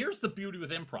here's the beauty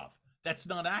with improv. That's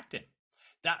not acting.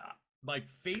 That my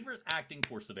favorite acting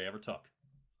course that I ever took.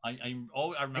 I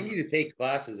remember. I need to take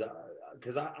classes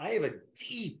because I have a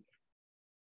deep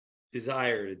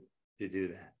desire to do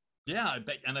that. Yeah, I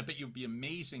bet you'd be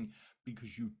amazing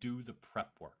because you do the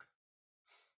prep work.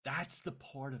 That's the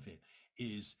part of it,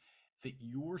 is that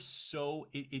you're so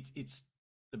it's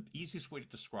the easiest way to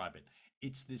describe it.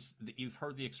 It's this, you've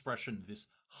heard the expression, this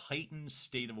heightened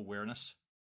state of awareness.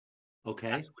 Okay.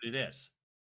 That's what it is.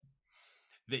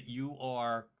 That you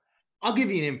are. I'll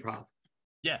give you an improv.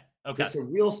 Yeah. Okay. It's a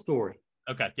real story.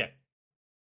 Okay. Yeah.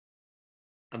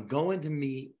 I'm going to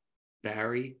meet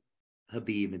Barry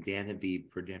Habib and Dan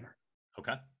Habib for dinner.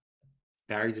 Okay.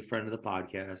 Barry's a friend of the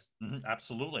podcast. Mm-hmm.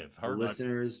 Absolutely. I've heard. The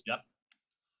listeners. Yep.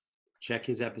 Check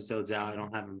his episodes out. I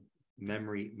don't have them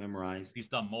memorized. He's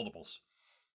done multiples.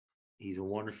 He's a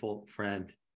wonderful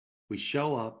friend. We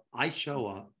show up. I show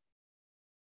up.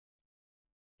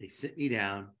 They sit me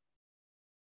down.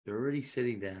 They're already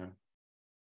sitting down.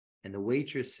 And the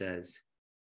waitress says,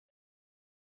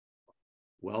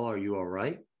 "Well, are you all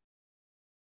right?"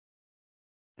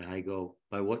 And I go,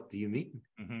 "By what do you mean?"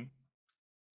 Mm-hmm.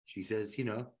 She says,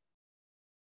 "The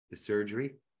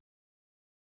surgery."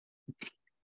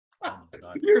 Oh my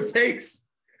God. Your face.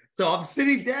 So I'm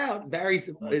sitting down. Barry's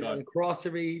across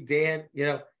from me. Dan,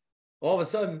 all of a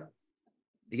sudden,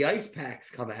 the ice packs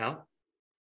come out.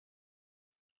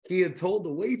 He had told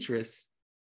the waitress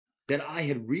that I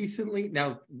had recently.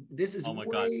 Now, this is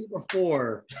way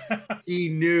before he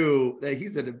knew that he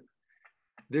said,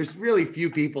 there's really few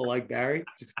people like Barry.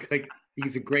 Just like,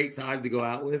 he's a great time to go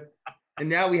out with. And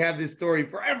now we have this story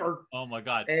forever. Oh my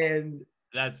God. And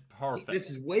that's perfect. This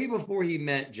is way before he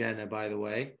met Jenna, by the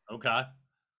way. Okay.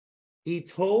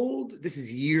 This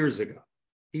is years ago.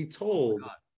 He told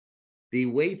the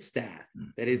wait staff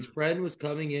that his friend was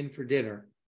coming in for dinner.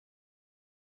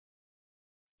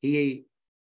 To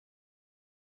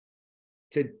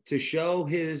show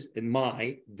his and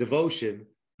my devotion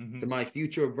to my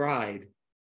future bride,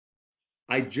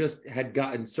 I just had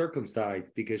gotten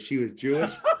circumcised because she was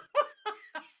Jewish.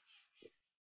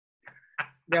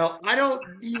 Now, I don't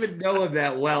even know him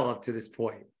that well up to this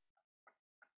point.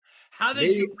 How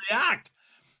did you react?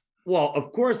 Well,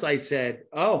 of course I said,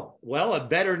 "Oh, well, I'm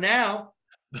better now."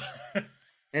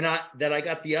 And I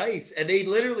got the ice, and they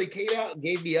literally came out and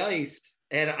gave me ice,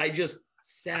 and I just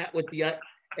sat with the ice,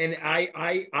 and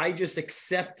I just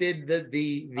accepted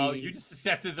the Oh, you just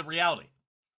accepted the reality.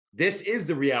 This is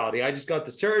the reality. I just got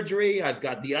the surgery. I've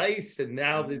got the ice, and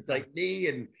now it's like me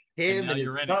and him and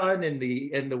his son and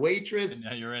the waitress. And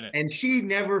now you're in it. And she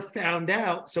never found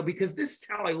out. So because this is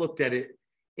how I looked at it,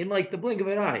 in like the blink of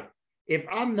an eye. If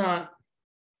I'm not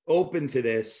open to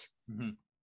this,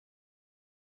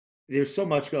 there's so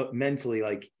much mentally,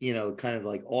 like, kind of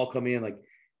like all coming in. Like,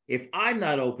 if I'm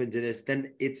not open to this,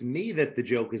 then it's me that the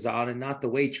joke is on and not the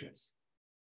waitress.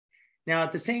 Now,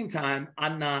 at the same time,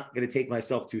 I'm not going to take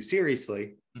myself too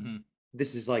seriously.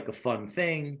 This is like a fun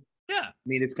thing. Yeah. I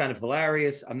mean, it's kind of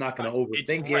hilarious. I'm not going to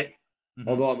overthink it,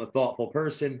 although I'm a thoughtful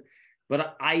person.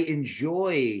 But I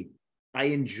enjoyed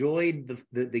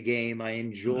the game. I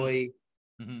enjoy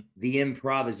the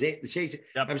improvisation.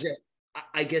 Yep.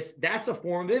 I guess that's a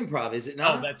form of improv, is it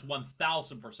not? Oh, that's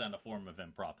 1,000% a form of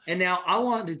improv. And now I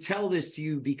wanted to tell this to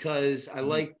you because I'd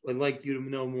like you to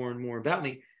know more and more about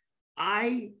me.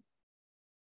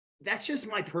 That's just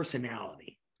my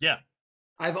personality. Yeah.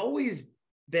 I've always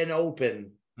been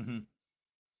open.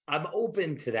 I'm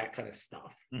open to that kind of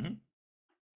stuff.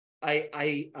 I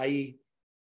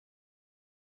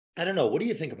don't know. What do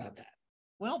you think about that?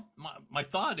 Well, my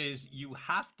thought is you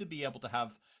have to be able to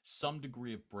have some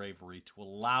degree of bravery to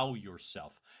allow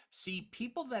yourself. See,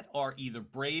 people that are either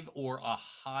brave or a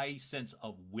high sense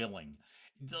of willing,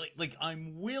 like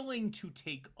I'm willing to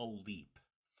take a leap,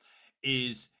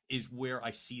 is where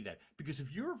I see that. Because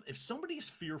if somebody is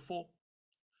fearful,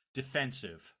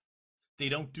 defensive, they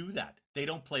don't do that. They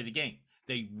don't play the game.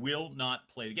 They will not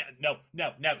play the game. No,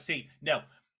 no, no. See, no.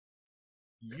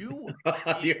 You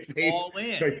Your be face all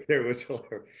in. right there was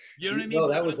hilarious. You know what I mean? No,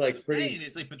 But that what was I'm like saying pretty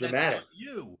is like, but that's not dramatic.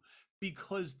 you,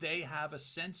 because they have a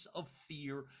sense of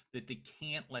fear that they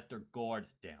can't let their guard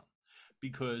down.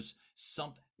 Because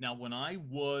now when I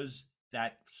was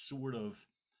that sort of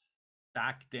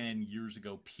back then years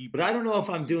ago, But people, I don't know if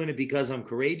I'm doing it because I'm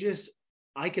courageous.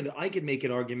 I could make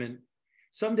an argument.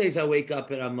 Some days I wake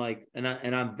up and I'm like, and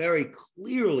I'm very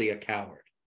clearly a coward.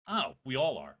 oh, we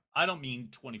all are. I don't mean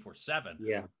 24/7,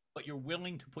 Yeah. but you're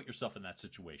willing to put yourself in that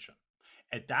situation.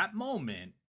 At that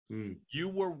moment, Mm. you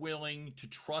were willing to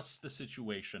trust the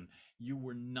situation. You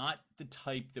were not the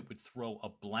type that would throw a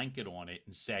blanket on it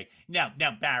and say, no,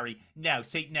 no, Barry, no,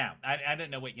 say no. I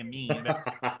don't know what you mean.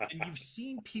 And you've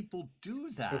seen people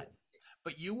do that,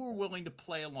 but you were willing to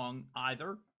play along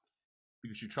either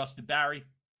because you trusted Barry,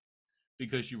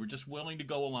 because you were just willing to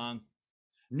go along,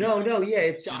 No, because, no, yeah,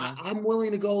 it's you know, I'm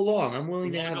willing to go along. I'm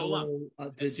willing you to want to have go a along little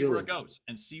and to see do where it it. goes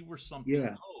and see where something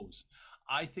Yeah. goes.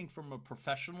 I think from a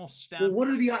professional Well, what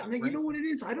are standpoint, the it's you great. know what it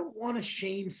is? I don't want to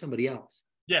shame somebody else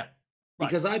Yeah, right.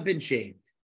 because I've been shamed.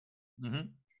 Hmm.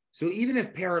 So even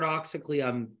if paradoxically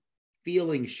I'm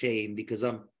feeling shame because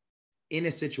I'm in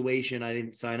a situation I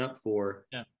didn't sign up for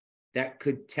Yeah. that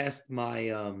could test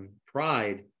my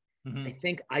pride, I Hmm.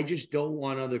 think I just don't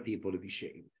want other people to be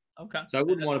shamed. Okay. So I And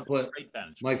wouldn't that's want to a put great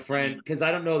vantage my point. I friend mean, because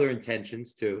I don't know their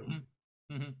intentions too.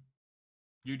 hmm,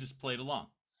 you just played along,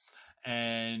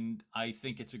 and I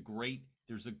think it's a great.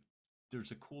 There's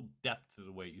a cool depth to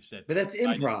the way you said But things. that's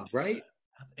improv, right?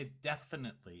 It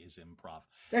definitely is improv.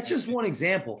 That's And just one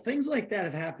example. Things like that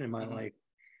have happened in my mhm, life.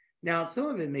 Now, some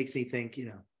of it makes me think,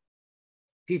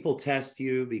 people test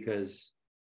you because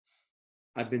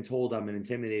I've been told I'm an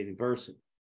intimidating person.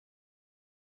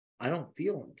 I don't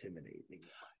feel intimidating.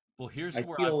 well, here's I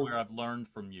where feel I've learned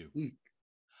from you. weak.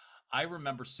 I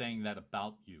remember saying that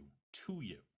about you to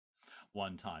you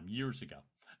one time years ago.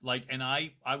 Like, and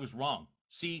I was wrong.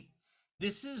 See,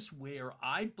 this is where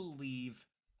I believe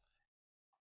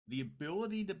the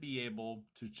ability to be able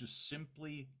to just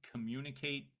simply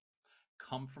communicate,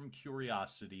 come from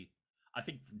curiosity. I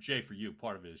think, Jay, for you,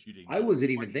 part of it is you didn't I get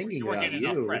wasn't even you thinking weren't about getting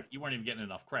enough you. credit. You weren't even getting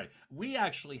enough credit. We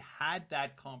actually had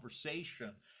that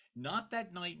conversation, not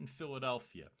that night in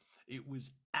Philadelphia. It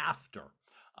was after,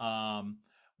 um,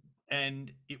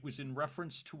 and it was in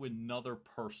reference to another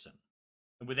person.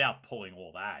 Without pulling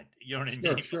all that, you know what I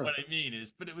Sure, mean? But what sure. I mean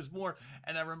is, but it was more,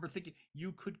 and I remember thinking,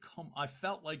 you could come. I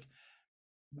felt like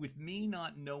with me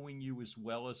not knowing you as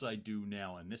well as I do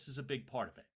now, and this is a big part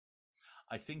of it.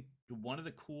 I think one of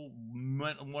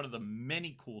the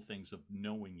many cool things of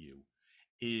knowing you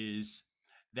is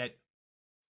that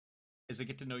as I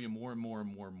get to know you more and more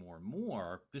and more and more and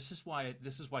more, this is why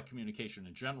communication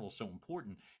in general is so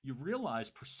important. You realize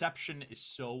perception is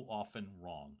so often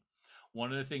wrong.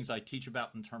 One of the things I teach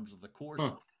about in terms of the course,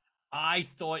 Huh. I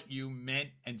thought you meant,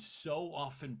 and so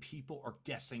often people are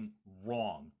guessing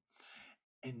wrong.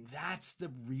 And that's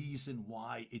the reason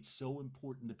why it's so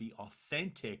important to be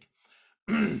authentic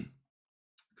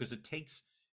because it takes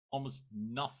almost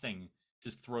nothing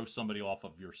to throw somebody off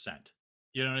of your scent.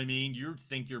 You know what I mean? You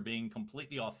think you're being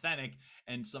completely authentic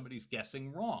and somebody's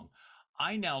guessing wrong.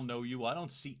 I now know you. I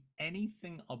don't see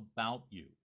anything about you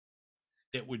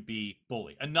that would be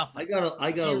bully. And I nothing. got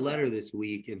a Zero. letter this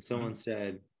week, and someone Mhm.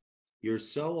 said, "You're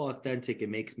so authentic, it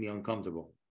makes me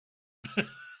uncomfortable."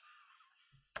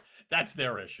 That's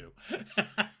their issue.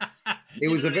 It You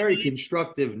know was a what I very mean?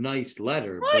 constructive, nice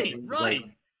letter, but Right, it was like,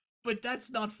 right. But that's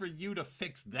not for you to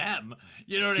fix them.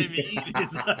 You know what I mean?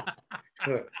 It's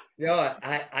no,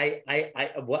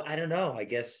 what I don't know. I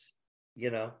guess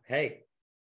Hey,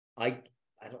 I,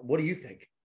 I don't. What do you think?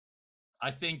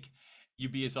 I think you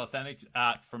be as authentic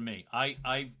for me.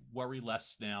 I worry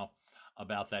less now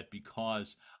about that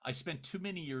because I spent too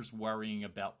many years worrying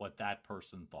about what that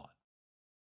person thought.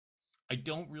 I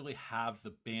don't really have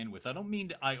the bandwidth. I don't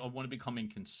mean I want to become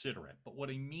inconsiderate, but what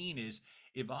I mean is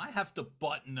if I have to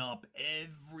button up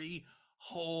every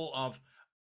hole of,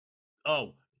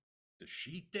 oh, does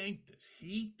she think? Does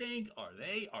he think?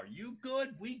 Are you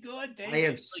good? We good? I They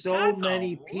have like so that's a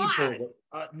many lot. people.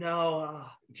 No,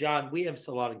 John, we have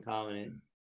a lot in common.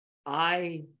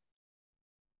 I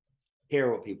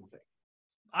care what people think.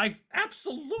 I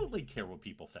absolutely care what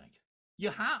people think.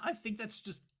 I think that's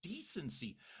just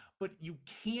decency, but you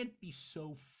can't be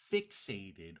so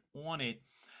fixated on it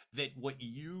that what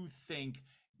you think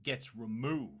gets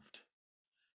removed.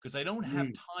 Because I don't have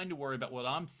Mm. time to worry about what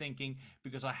I'm thinking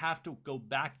because I have to go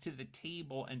back to the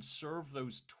table and serve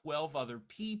those 12 other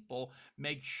people,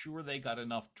 make sure they got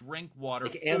enough drink, water,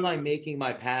 Like, am I food. making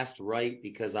my past right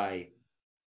because I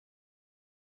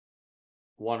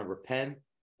want to repent,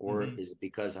 or Mhm. is it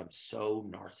because I'm so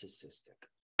narcissistic?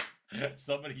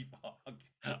 Somebody,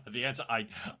 the answer,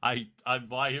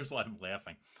 why, here's why I'm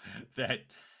laughing. That,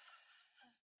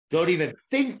 Don't even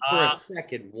think for a uh,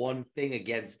 second one thing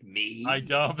against I me.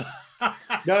 don't.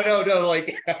 No, no, no.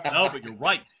 Like, No, but you're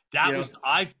right. you That know, was,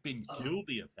 I've been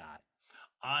guilty of that.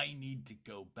 I need to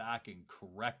go back and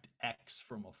correct X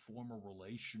from a former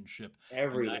relationship. And I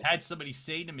everyone. had somebody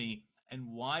say to me,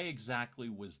 and why exactly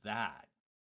was that?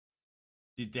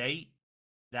 Did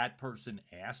that person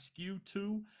ask you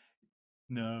to?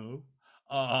 No.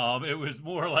 It was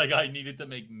more like I needed to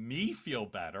make me feel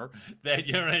better. That,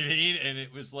 you know what I mean? And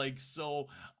it was like, so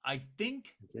I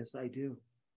think, I guess I do.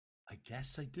 I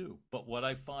guess I do. But what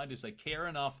I find is I care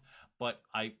enough, but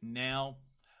I've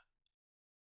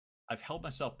held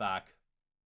myself back.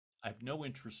 I have no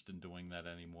interest in doing that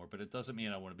anymore, but it doesn't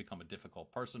mean I want to become a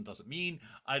difficult person. Doesn't mean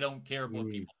I don't care what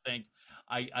Mm. people think.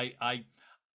 I I I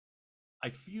I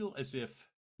feel as if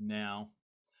now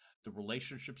the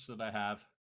relationships that I have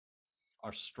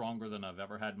are stronger than I've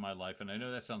ever had in my life. And I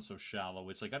know that sounds so shallow.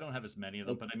 It's like I don't have as many of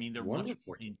them, That's but I mean they're much wonderful.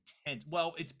 more intense.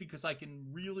 Well, it's because I can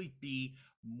really be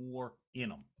more in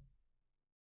them.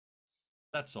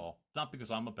 That's all. Not because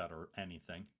I'm a better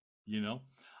anything, you know?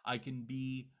 I can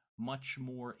be much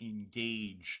more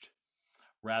engaged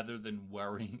rather than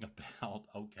worrying about,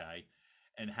 okay,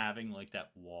 and having like that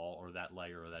wall or that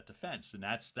layer or that defense. And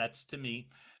that's to me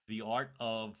the art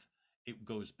of, it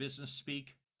goes business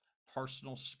speak,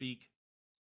 personal speak.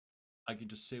 I can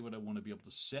just say what I want to be able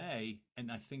to say,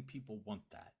 and I think people want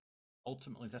that.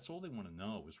 Ultimately, that's all they want to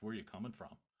know is where you're coming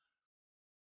from.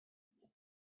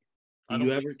 Do I you don't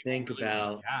think ever people think really want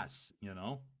about to guess, you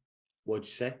know? what'd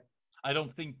you say? I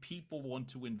don't think people want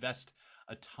to invest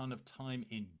a ton of time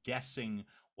in guessing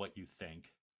what you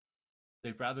think.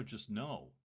 They'd rather just know.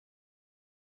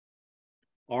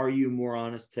 Are you more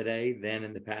honest today than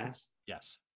in the past?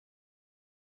 Yes.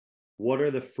 What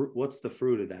are the fruit? What's the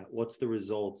fruit of that? What's the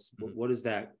results? Mhm. What does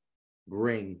that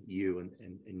bring you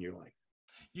in your life?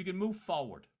 You can move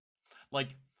forward.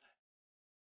 Like,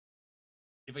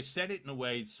 if I said it in a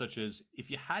way such as,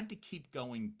 if you had to keep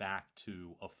going back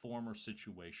to a former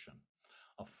situation,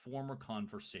 a former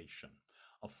conversation,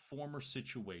 a former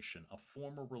situation, a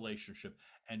former relationship,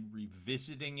 and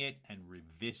revisiting it and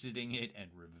revisiting it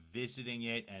and revisiting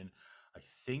it, and I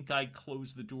think I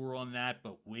closed the door on that,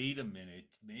 but wait a minute,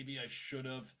 maybe I should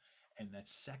have, and that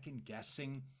second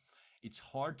guessing, it's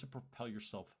hard to propel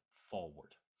yourself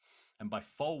forward. And by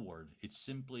forward, it's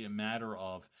simply a matter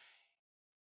of,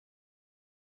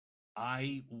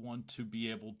 I want to be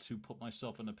able to put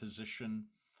myself in a position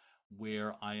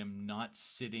where I am not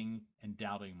sitting and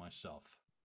doubting myself.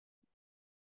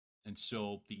 And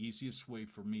so the easiest way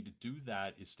for me to do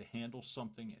that is to handle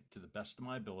something to the best of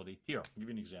my ability. Here, I'll give you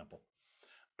an example.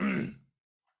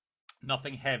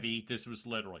 Nothing heavy. This was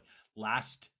literally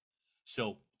last,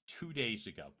 so 2 days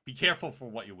ago. Be careful for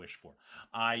what you wish for.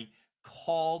 I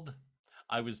called,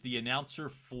 I was the announcer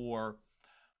for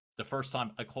the first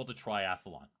time I called a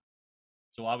triathlon.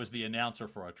 So I was the announcer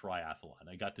for a triathlon.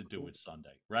 I got to do it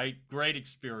Sunday, right? Great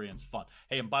experience, fun.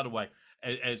 Hey, and by the way,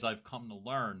 as I've come to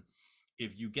learn,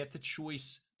 if you get the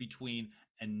choice between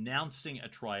announcing a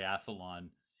triathlon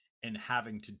and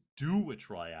having to do a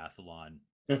triathlon,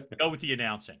 go with the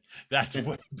announcing. That's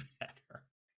way better.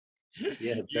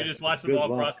 Yeah, You just watch them good all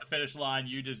luck. across the finish line.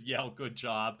 You just yell, "Good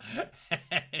job!"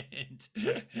 And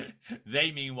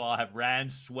they, meanwhile, have ran,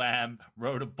 swam,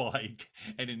 rode a bike,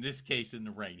 and in this case, in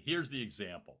the rain. Here's the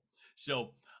example.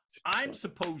 So I'm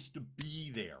supposed to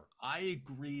be there. I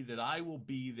agree that I will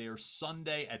be there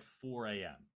Sunday at 4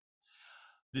 a.m.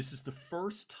 This is the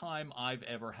first time I've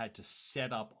ever had to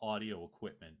set up audio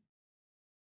equipment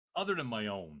other than my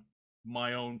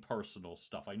own personal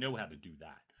stuff. I know how to do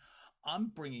that. I'm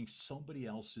bringing somebody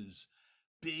else's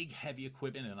big heavy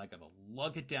equipment and I got to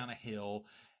lug it down a hill,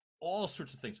 all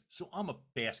sorts of things. So I'm a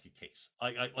basket case.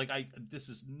 I this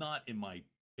is not in my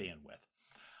bandwidth.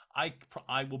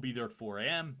 I will be there at 4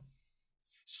 a.m.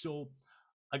 So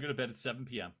I go to bed at 7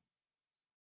 p.m.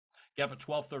 Get up at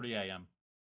 12:30 a.m.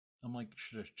 I'm like,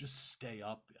 should I just stay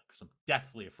up? Because I'm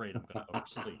deathly afraid I'm going to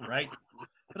oversleep, right?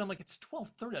 But I'm like, it's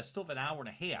 12:30. I still have an hour and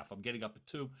a half. I'm getting up at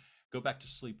 2, go back to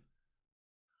sleep.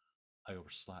 I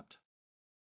overslept.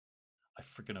 I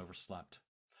freaking overslept.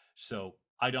 So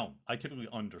I don't. I typically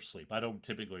undersleep. I don't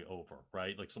typically over,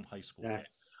 right? Like some high school kid.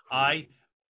 That's I crazy.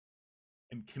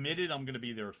 am committed. I'm going to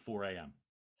be there at 4 a.m.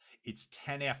 It's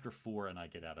 10 after 4 and I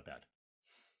get out of bed.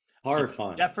 It's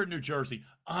Horrifying. Deptford, New Jersey.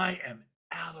 I am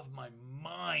out of my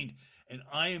mind and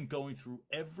I am going through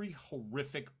every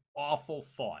horrific, awful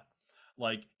thought,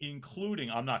 like including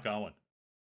I'm not going.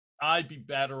 I'd be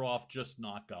better off just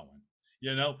not going.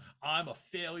 You know, I'm a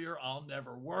failure. I'll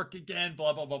never work again.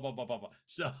 Blah blah blah blah blah blah blah.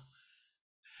 So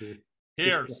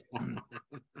here's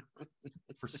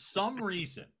for some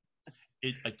reason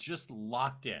I just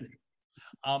locked in.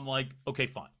 I'm like, okay,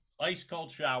 fine. Ice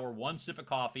cold shower, one sip of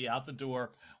coffee, out the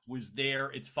door. Was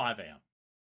there. It's 5 a.m.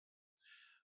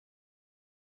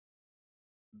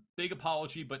 Big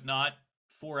apology, but not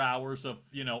 4 hours of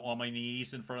on my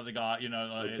knees in front of the guy, and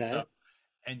Okay. stuff,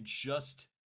 and just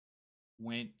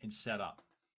went and set up.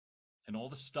 And all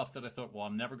the stuff that I thought, well,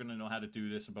 I'm never going to know how to do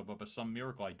this, but some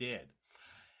miracle I did.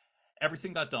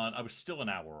 Everything got done. I was still an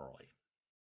hour early.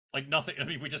 Like nothing. I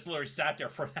mean, we just literally sat there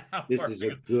for an This hour. is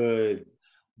a good.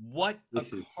 What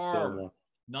This is so occurred? much.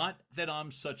 Not that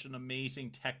I'm such an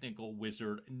amazing technical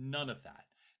wizard, none of that.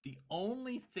 The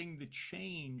only thing that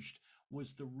changed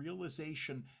was the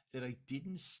realization that I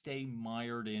didn't stay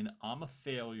mired in, I'm a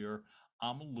failure,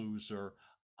 I'm a loser,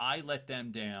 I let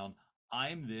them down,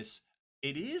 I'm this.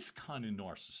 It is kind of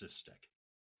narcissistic.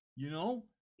 You know,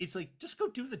 it's like, just go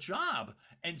do the job.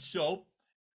 And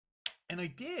I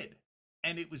did.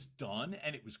 And it was done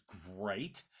and it was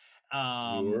great. You were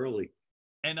Um, early.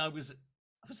 and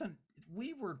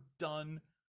we were done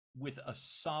with a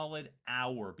solid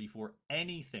hour before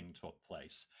anything took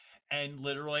place. And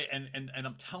literally, and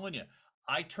I'm telling you,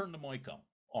 I turned the mic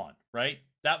on, right?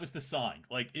 That was the sign.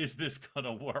 Like, is this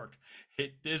gonna work?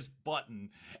 Hit this button,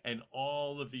 and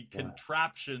all of the Wow.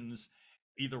 contraptions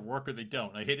either work or they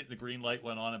don't. I hit it, and the green light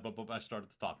went on, and I started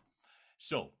to talk.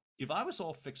 So if I was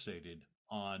all fixated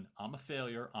on I'm a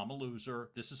failure, I'm a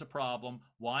loser, this is a problem,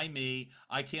 why me?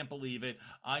 I can't believe it,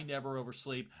 I never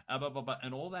oversleep, blah, blah, blah,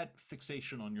 and all that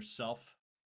fixation on yourself,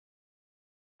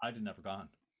 I'd have never gone.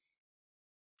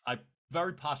 I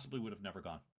very possibly would have never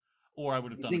gone, or I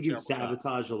would have You done a think you've terrible job.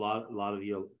 sabotaged a lot of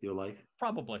your life?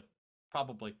 Probably,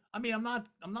 probably. I mean, I'm not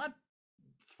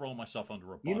throwing myself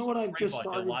under a You know bus. what I'm I've just grateful I did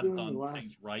a started lot of doing the done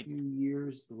things last right. few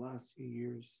years? The last few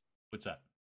years, What's that?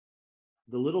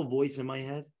 the little voice in my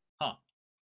head. Huh?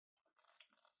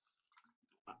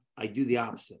 I do the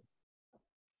opposite.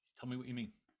 Tell me what you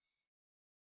mean.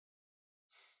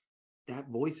 That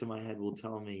voice in my head will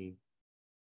tell me,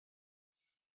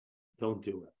 "Don't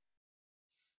do it."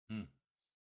 Hmm.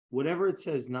 Whatever it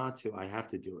says not to, I have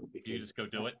to do it Do you because just go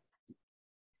do it?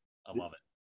 I love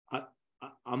it.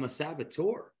 I'm a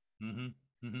saboteur.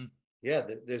 Mm-hmm. Mm-hmm. Yeah,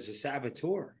 there's a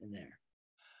saboteur in there.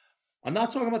 I'm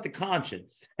not talking about the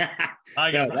conscience.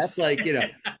 I No, got that's like,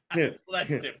 well,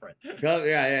 that's different.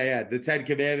 Yeah. The 10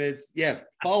 Commandments. Yeah,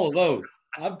 follow those.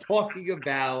 I'm talking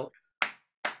about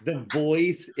the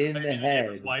voice in the Maybe the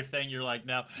neighbor's head. wife thing. You're like,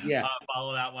 no, Yeah,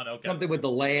 follow that one. Okay. something with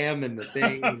the lamb and the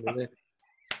thing.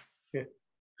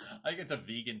 I think it's a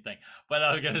vegan thing, but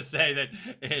I was gonna say that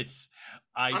it's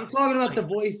I'm talking about the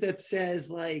voice that says,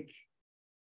 like,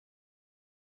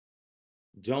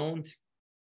 don't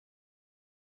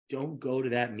go to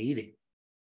that meeting.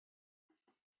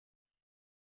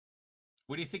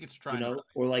 What do you think it's trying to say?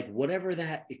 Or like whatever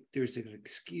that, if there's an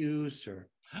excuse, or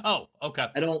Oh, okay.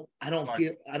 I don't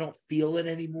feel it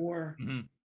anymore,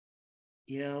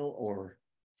 Mm-hmm. or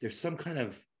there's some kind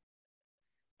of,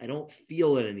 I don't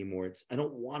feel it anymore. I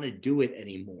don't want to do it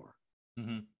anymore.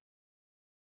 Mm-hmm.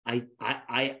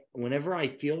 Whenever I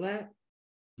feel that,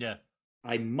 Yeah,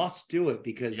 I must do it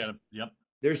because yep.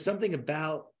 there's something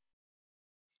about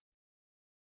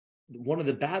one of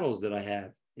the battles that I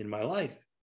have in my life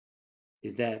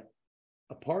is that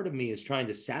a part of me is trying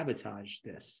to sabotage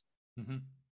this. Mm-hmm.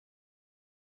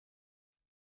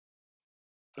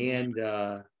 And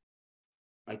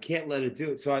I can't let it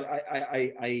do it. So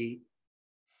I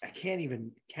can't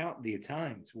even count the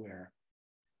times where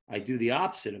I do the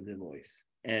opposite of the voice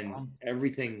and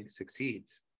everything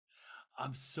succeeds.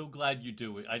 I'm so glad you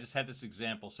do it. I just had this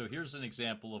example. So here's an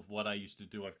example of what I used to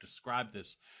do. I've described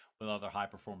this with other high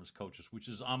performance coaches, which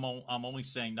is I'm only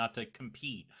saying not to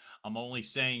compete. I'm only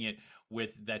saying it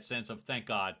with that sense of thank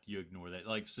God you ignore that.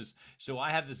 Like, so I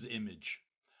have this image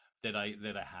that I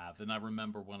have, and I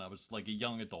remember when I was like a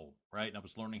young adult, right? And I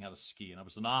was learning how to ski, and I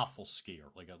was an awful skier,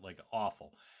 like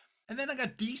awful. And then I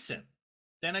got decent.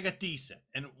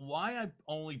 And why I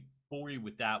only bore you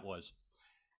with that was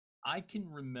I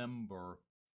can remember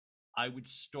I would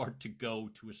start to go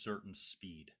to a certain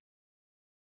speed,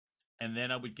 and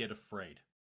then I would get afraid.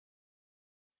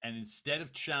 And instead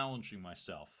of challenging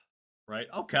myself, right?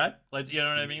 Okay, you know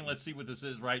what I mean? Let's see what this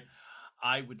is, right?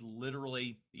 I would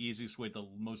literally, the easiest way, the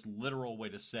most literal way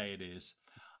to say it is,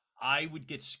 I would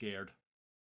get scared,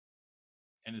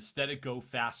 and instead of go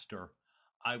faster,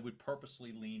 I would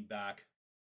purposely lean back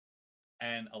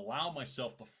and allow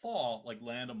myself to fall, like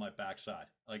land on my backside.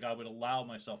 Like I would allow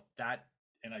myself that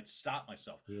and I'd stop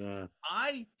myself. Yeah.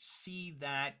 I see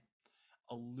that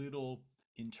a little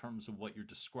in terms of what you're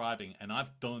describing, and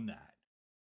I've done that.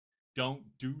 Don't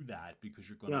do that because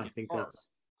you're going to Yeah, I get think hurt. that's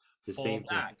the Fall same thing.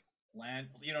 back, land,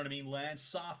 you know what I mean? Land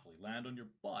softly, land on your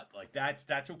butt. Like that's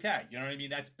okay. You know what I mean?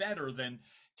 That's better than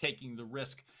taking the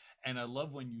risk. And I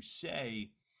love when you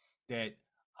say that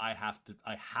I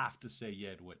have to say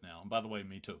yeah to it now. And by the way,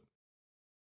 me too.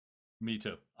 Me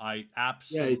too. I Yeah,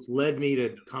 absolutely it's led me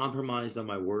to compromise on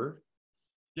my word.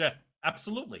 yeah,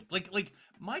 absolutely. Like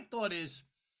my thought is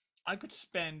I could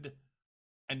spend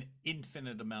an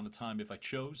infinite amount of time if I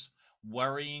chose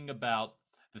worrying about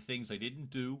the things I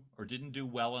didn't do or didn't do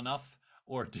well enough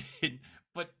or did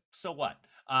but so what?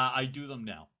 I do them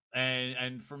now.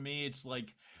 And for me it's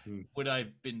like Mm. would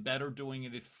I've been better doing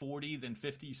it at 40 than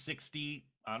 50, 60?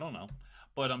 I don't know.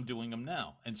 But I'm doing them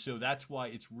now. And so that's why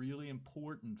it's really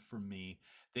important for me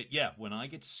that yeah, when I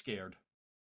get scared,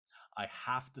 I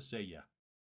have to say yeah.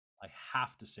 I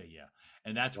have to say yeah.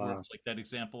 And that's where Wow. it's like that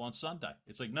example on Sunday.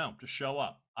 It's like, no, just show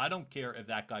up. I don't care if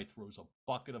that guy throws a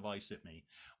bucket of ice at me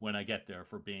when I get there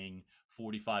for being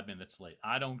 45 minutes late.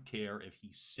 I don't care if he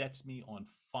sets me on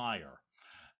fire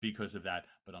because of that,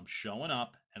 but I'm showing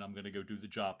up and I'm going to go do the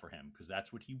job for him because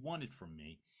that's what he wanted from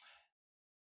me.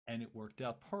 And it worked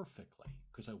out perfectly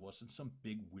because I wasn't some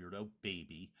big weirdo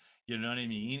baby. You know what I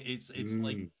mean? It's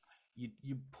like Mm.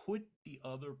 you put the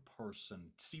other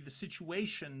person, see the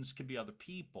situations can be other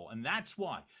people, and that's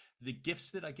why the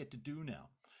gifts that I get to do now,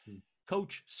 Mm.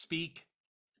 coach, speak,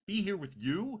 be here with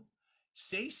you,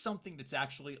 say something that's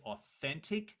actually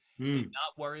authentic and Mm.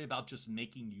 not worry about just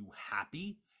making you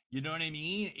happy. You know what I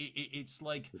mean? It's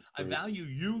like That's I great. value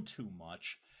you too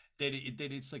much that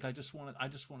it's like I just want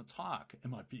to talk.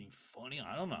 Am I being funny?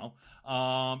 I don't know.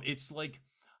 It's like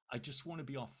I just want to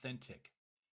be authentic,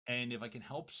 and if I can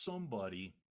help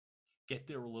somebody get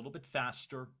there a little bit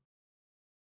faster, a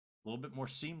little bit more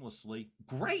seamlessly,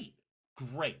 great,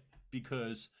 great,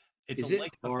 because it's a Is it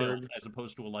life fulfilled hard? as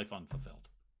opposed to a life unfulfilled.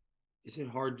 Is it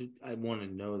hard to? I want to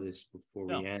know this before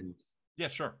we No, end. yeah,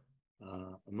 sure.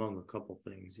 Among a couple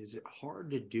things, is it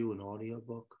hard to do an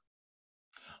audiobook?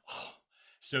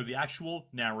 So the actual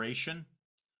narration,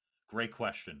 great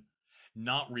question.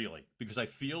 Not really, because I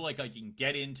feel like I can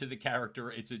get into the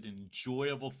character. It's an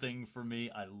enjoyable thing for me.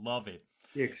 I love it.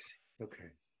 Yes. Okay.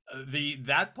 The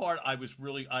that part I was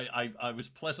really I was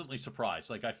pleasantly surprised.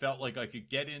 Like I felt like I could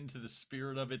get into the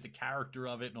spirit of it, the character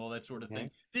of it, and all that sort of thing.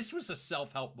 Okay. This was a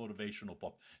self-help motivational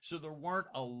book, so there weren't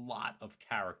a lot of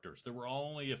characters. There were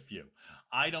only a few.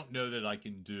 I don't know that I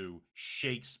can do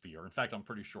Shakespeare. In fact, I'm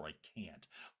pretty sure I can't.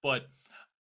 But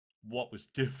what was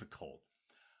difficult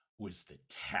was the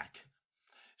tech.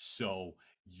 So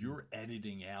you're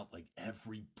editing out like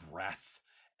every breath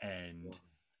and Wow.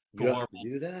 You have to garble.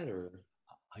 do that, or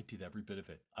I did every bit of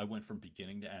it. I went from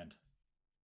beginning to end,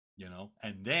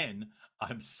 and then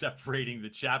I'm separating the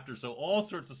chapters. So all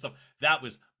sorts of stuff. That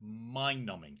was mind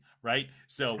numbing, right?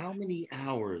 So how many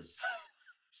hours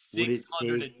would it take?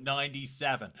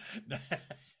 697.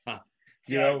 Stop.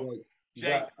 Jay, Like you Jay,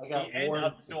 got. I the got end War and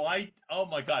of, so oh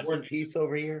my God. War and Peace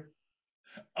over here.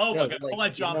 Oh my No, God, like pull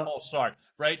out John Paul Sartre,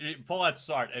 right? Pull out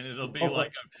Sartre, and it'll be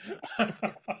like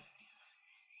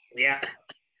yeah,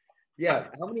 yeah.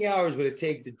 How many hours would it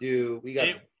take to do? We got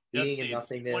it. Let's Being see, and it's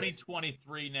Nothingness.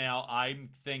 2023 now. I'm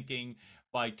thinking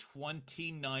by I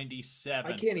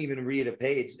 2097, can't even read a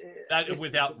page. that This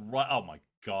without oh my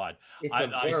God, it's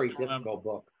a I very still remember. difficult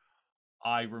book.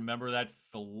 I remember that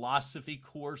philosophy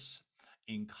course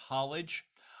in college.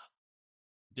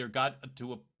 There got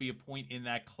to be a point in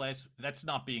that class. That's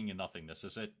not being in nothingness,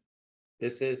 is it?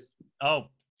 This is Oh, of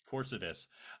course it is.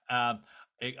 Um,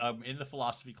 in the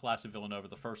philosophy class at Villanova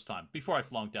the first time, before I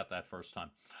flunked out that first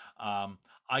time,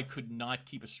 I could not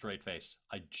keep a straight face.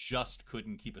 I just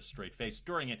couldn't keep a straight face.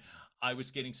 During it, I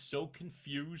was getting so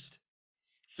confused.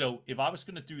 So if I was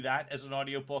going to do that as an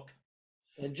audiobook,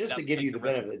 and just that to would give take you the the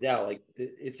risk. benefit of the doubt, like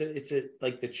it's a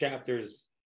like the chapters,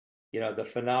 the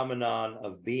phenomenon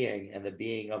of being and the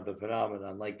being of the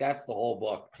phenomenon. Like that's the whole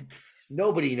book.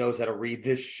 Nobody knows how to read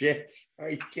this shit. Are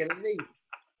you kidding me?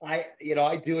 I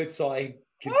do it so I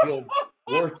can feel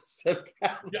worse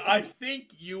about Yeah, I think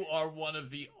you are one of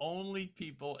the only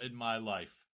people in my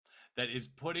life that is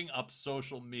putting up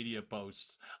social media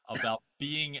posts about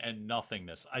being and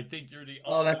nothingness. I think you're the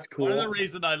Oh, only that's one of the cool.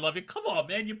 reasons I love you. Come on,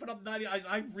 man, you put up 90.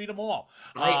 I read them all.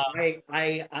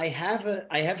 I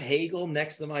have Hegel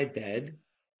next to my bed.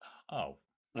 Oh,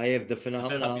 I have the does that help you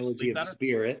phenomenology sleep of better?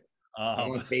 spirit.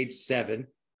 I'm on Um, page 7.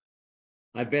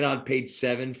 I've been on page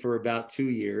 7 for about 2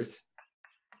 years.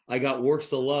 I got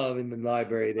Works of Love in the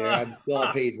library there. I'm still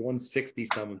on page 160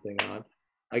 something on.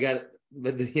 I got,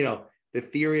 but the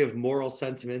theory of moral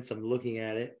sentiments. I'm looking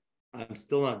at it. I'm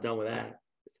still not done with that.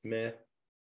 Smith.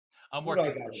 I'm What do I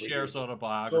working got through over Cher's here?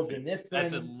 autobiography. That's a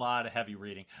Solzhenitsyn, lot of heavy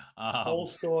reading.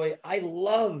 Tolstoy. I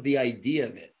love the idea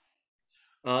of it.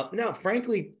 Now,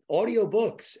 frankly,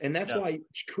 audiobooks, and that's Yeah. why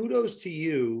kudos to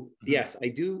you. Mhm. Yes, I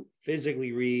do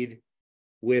physically read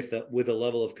with a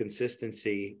level of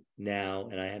consistency now,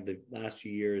 and I have the last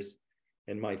few years,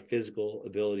 and my physical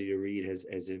ability to read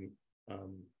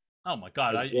um, Oh my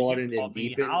God, has you've broadened and taught me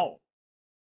deepened. how.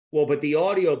 Well, but the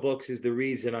audiobooks is the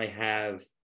reason I have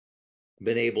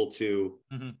been able to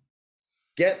Mhm.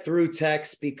 get through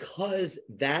text, because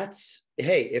that's,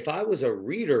 hey, if I was a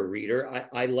reader,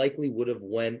 I likely would have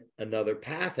went another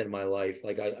path in my life.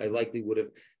 Like I likely would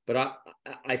have, but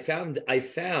I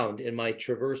found in my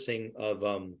traversing of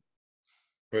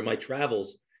or in my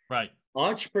travels, Right.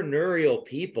 entrepreneurial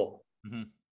people, Mhm.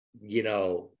 you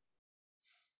know,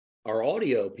 are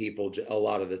audio people a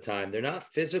lot of the time. They're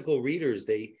not physical readers.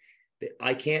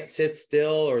 I can't sit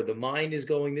still, or the mind is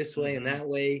going this way and Mhm. that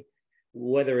way,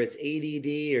 whether it's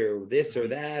ADD or this or Mhm.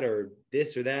 that or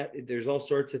this or that. There's all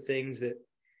sorts of things that,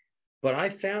 but I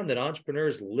found that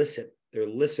entrepreneurs listen. They're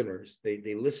listeners.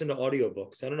 They listen to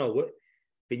audiobooks. I don't know what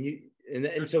can you, and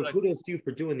Here's so what I kudos to you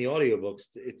for doing the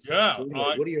audiobooks. It's Yeah, so,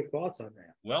 what are your thoughts on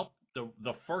that? well,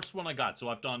 the first one I got, so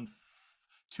I've done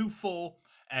two full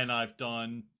and I've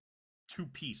done two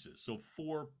pieces, so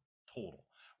four total,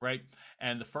 right?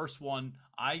 And the first one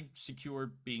I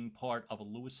secured being part of a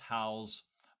Lewis Howes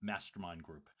mastermind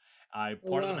group. I Oh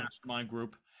part of the wow. mastermind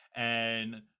group,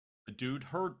 and a dude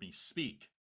heard me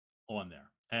speak on there,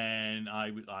 and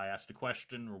I asked a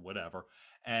question or whatever,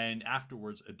 and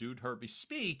afterwards a dude heard me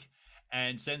speak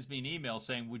and sends me an email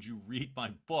saying, "Would you read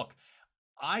my book?"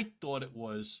 I thought it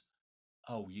was,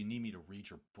 "Oh, you need me to read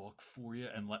your book for you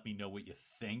and let me know what you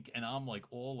think?" And I'm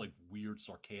like all like weird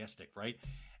sarcastic, right?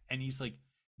 And he's like,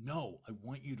 "No, I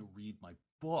want you to read my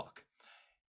book."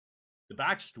 The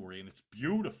backstory, and it's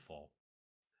beautiful.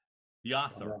 The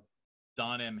author, Wow.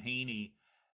 Don M. Haney,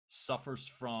 suffers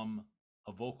from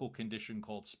a vocal condition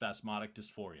called spasmodic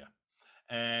dysphoria.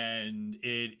 And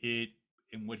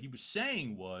and what he was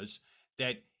saying was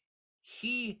that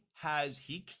he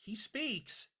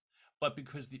speaks, but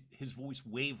because his voice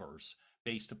wavers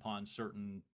based upon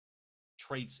certain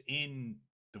traits in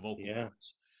the vocal Yeah.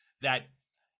 cords, that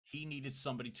he needed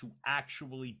somebody to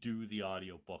actually do the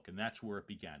audiobook, and that's where it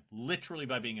began, literally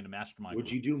by being in a mastermind Would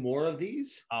group. you do more of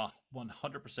these?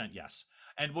 100% yes.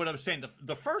 And what I was saying,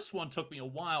 the first one took me a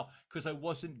while because I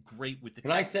wasn't great with the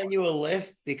Can I tech. send you a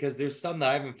list? Because there's some that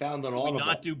I haven't found on Can we not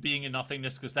Audible. do Being in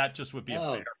Nothingness, because that just would be a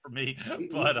bear Oh, for me?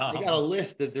 But I got a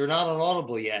list that they're not on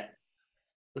Audible yet.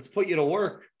 Let's put you to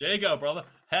work. there you go, brother.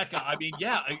 Heck, I mean,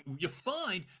 yeah, you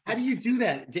find How the do you do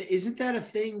that? Isn't that a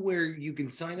thing where you can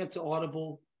sign up to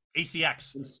Audible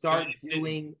ACX. and start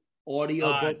doing Uh,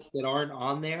 audiobooks that aren't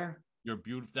on there? you're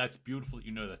beautiful. That's beautiful that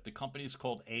you know that. The company is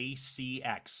called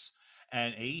ACX.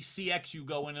 And ACX, you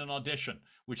go in an audition,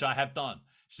 which I have done.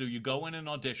 So you go in an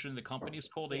audition. The company is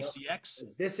called Well, ACX.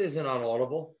 this isn't on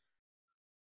Audible.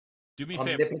 Do me a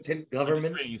favor. Omnipotent I'm just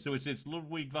government. reading. So it's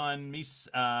Ludwig von Mies.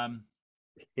 I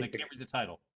can't read the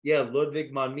title. Yeah,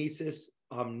 Ludwig von Mises,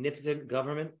 omnipotent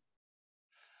government.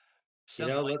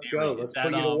 Sounds Let's go. Wagnerian. Is Let's that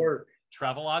put you to work.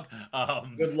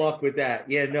 Travelog? Good luck with that.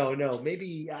 Yeah, no,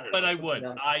 maybe I don't But know, I something would.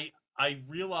 else. I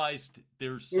realized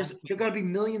there's There something, got to be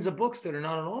millions of books that are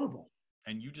not on Audible.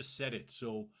 and you just said it.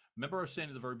 So remember I was saying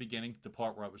at the very beginning, the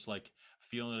part where I was like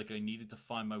feeling like I needed to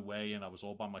find my way and I was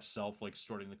all by myself, like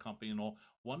starting the company and all.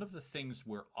 One of the things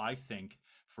where I think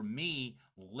for me,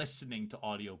 listening to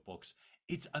audiobooks,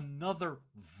 it's another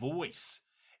voice.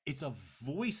 It's a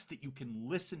voice that you can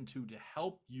listen to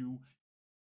help you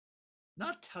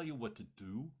not tell you what to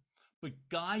do, but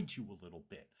guide you a little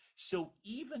bit. So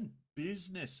even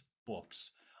business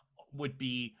books would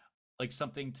be like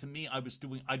something to me I was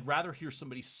doing. I'd rather hear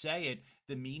somebody say it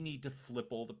than me need to flip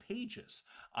all the pages.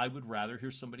 I would rather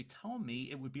hear somebody tell me.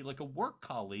 It would be like a work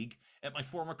colleague at my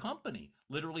former company,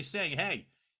 literally saying, "Hey,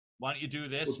 why don't you do Well,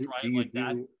 this? Try do it you like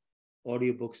that." do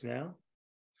audiobooks now?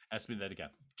 Ask me that again.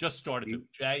 Just started to.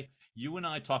 Jay, you and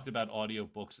I talked about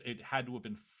audiobooks. It had to have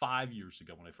been 5 years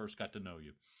ago when I first got to know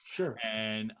you. Sure.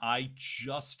 And I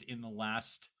just in the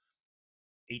last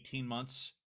 18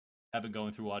 months have been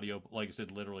going through audio, like I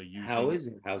said, literally How using. is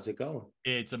it? How's it going?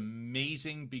 It's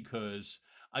amazing because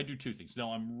I do two things.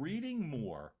 Now I'm reading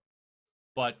more,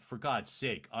 but for God's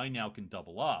sake, I now can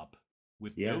double up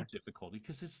with no Yes. difficulty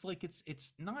because it's like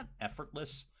it's not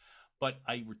effortless, but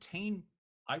I retain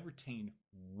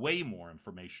way more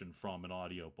information from an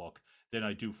audiobook than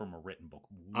I do from a written book.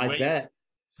 I Way. bet.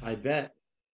 I bet.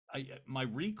 my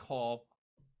recall,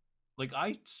 like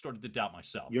I started to doubt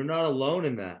myself. You're not alone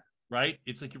in that. Right?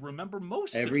 It's like you remember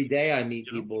most Every of it, day I meet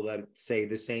you know? people that say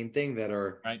the same thing, that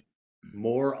are Right?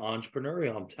 more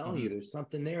entrepreneurial. I'm telling Mhm. you, there's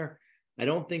something there. I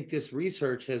don't think this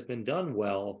research has been done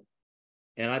well.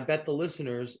 And I bet the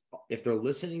listeners, if they're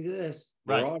listening to this,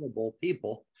 they're Right. Audible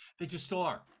people. They just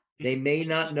are. They It's may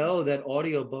not know that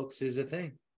audiobooks is a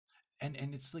thing. and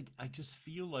it's like I just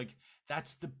feel like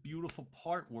that's the beautiful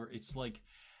part where it's like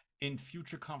in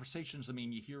future conversations, I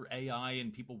mean, you hear AI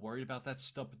and people worried about that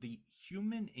stuff, but the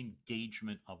human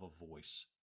engagement of a voice,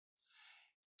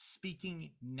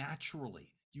 speaking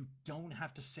naturally. You don't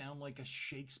have to sound like a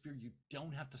Shakespeare. You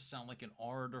don't have to sound like an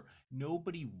orator.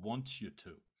 Nobody wants you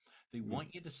to. They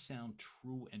want you to sound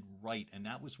true and right. And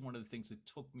that was one of the things that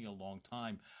took me a long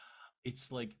time.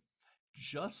 It's like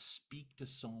just speak to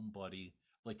somebody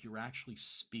like you're actually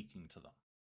speaking to them.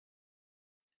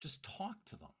 Just talk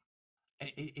to them.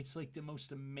 It's like the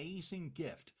most amazing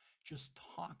gift. Just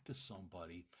talk to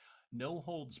somebody. No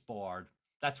holds barred.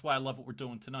 That's why I love what we're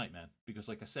doing tonight, man. Because,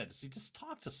 like I said, you just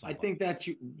talk to I somebody. think that's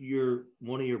your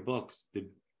one of your books. The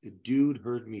dude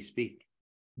heard me speak.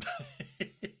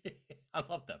 I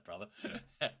love that, brother.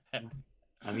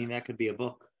 I mean, that could be a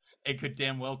book. It could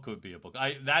damn well could be a book.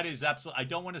 That is absolutely. I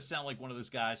don't want to sound like one of those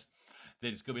guys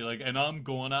that is gonna be like, and I'm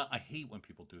gonna. I hate when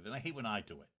people do that. I hate when I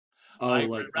do it. Oh, I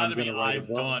would like I'm rather be gonna write a I've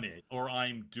book. done it or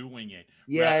I'm doing it rather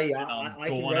Yeah, yeah, than I'm I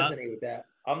can gonna. resonate with that.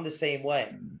 I'm the same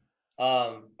way.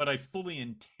 But I fully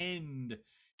intend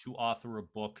to author a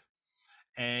book,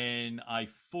 and I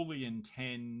fully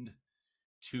intend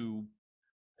to.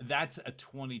 That's a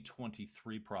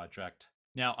 2023 project.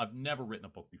 Now, I've never written a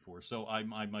book before, so I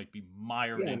might be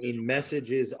mired Yeah, I into mean, it.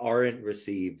 messages aren't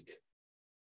received.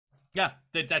 Yeah,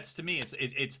 that's to me.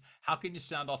 It's how can you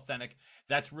sound authentic?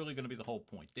 That's really going to be the whole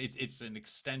point. It's an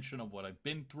extension of what I've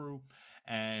been through,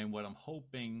 and what I'm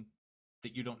hoping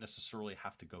that you don't necessarily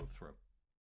have to go through.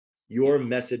 Your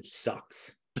message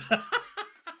sucks.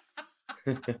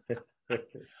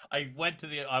 I went to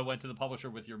the publisher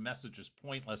with your message is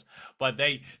pointless, but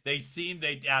they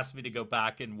asked me to go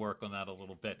back and work on that a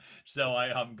little bit. So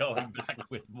I'm going back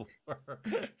with more.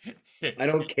 I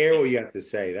don't care what you have to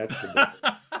say. That's the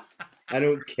book. I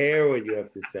don't care what you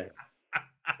have to say.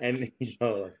 And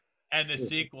And the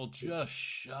sequel, just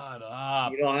shut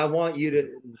up. I want you to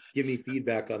give me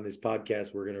feedback on this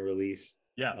podcast we're going to release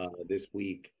Yeah. This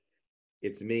week.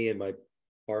 It's me and my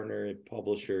partner and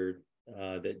publisher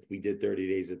that we did 30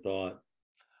 Days of Thought.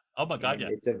 Oh my God, And yeah.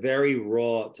 it's a very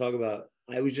raw talk about.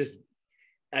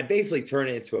 I basically turned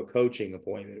it into a coaching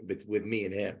appointment with me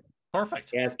and him.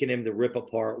 Perfect. Asking him to rip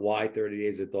apart why 30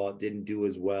 Days of Thought didn't do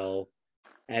as well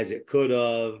as it could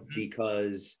have,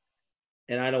 because,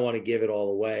 and I don't want to give it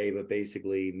all away, but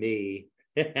basically me.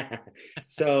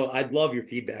 So I'd love your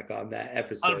feedback on that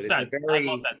episode. It's a 100%. I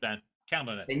love that, Ben. Count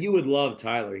on it. and you would love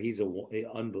Tyler. He's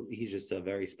just a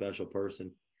very special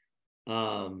person.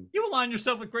 You align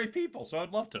yourself with great people, so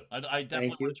I'd love to. I definitely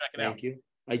want to check it out. Thank you.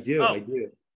 I do. Oh, I do.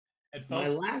 and My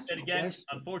folks, last and again, question.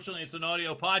 unfortunately, it's an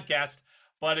audio podcast,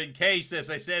 but in case, as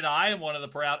I said, I am one of the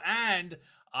proud, and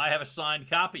I have a signed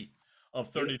copy of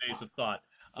 30 Days of Thought.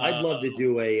 I'd love to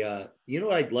do a,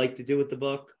 what I'd like to do with the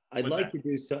book? I'd like to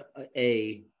do so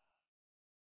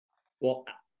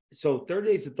 30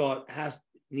 Days of Thought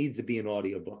needs to be an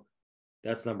audiobook.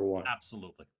 That's number one.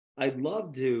 Absolutely. I'd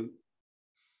love to.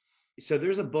 So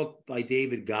there's a book by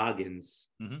David Goggins,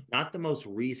 not the most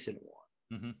recent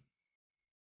one,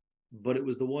 but it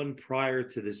was the one prior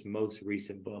to this most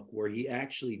recent book, where he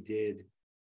actually did,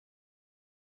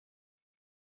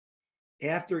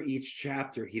 after each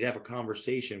chapter, he'd have a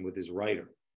conversation with his writer.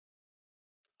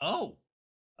 Oh.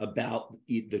 About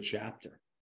the chapter.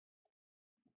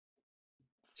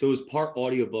 So it was part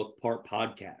audiobook, part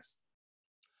podcast.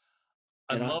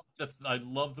 I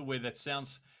love the way that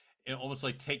sounds, almost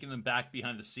like taking them back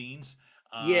behind the scenes.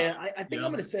 I think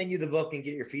I'm going to send you the book and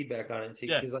get your feedback on it,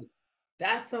 because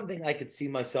that's something I could see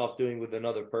myself doing with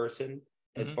another person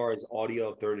as far as audio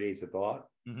of 30 Days of Thought.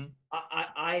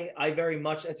 I very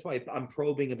much, that's why I'm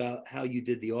probing about how you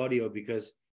did the audio,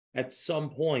 because at some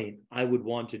point I would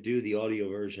want to do the audio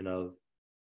version of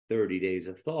 30 Days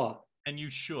of Thought. And you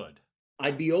should.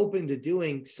 I'd be open to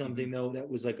doing something though that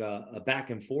was like a back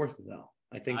and forth though.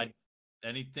 I think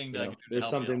anything that I could do there's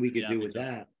something we could do with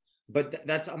that. But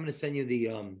I'm going to send you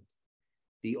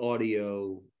the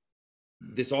audio,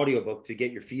 this audio book, to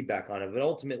get your feedback on it. But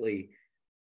ultimately,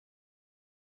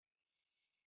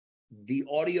 the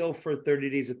audio for 30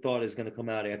 Days of Thought is going to come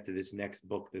out after this next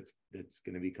book that's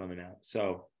going to be coming out.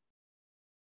 So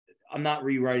I'm not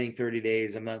rewriting 30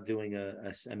 Days. I'm not doing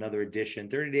another edition.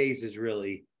 30 Days is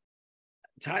really,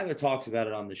 Tyler talks about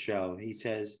it on the show. He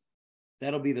says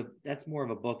that's more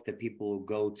of a book that people will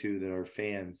go to that are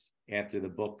fans after the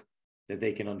book that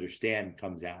they can understand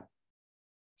comes out.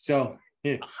 So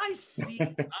I see.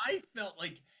 I felt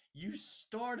like you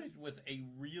started with a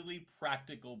really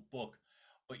practical book,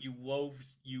 but you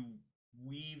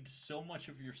weaved so much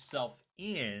of yourself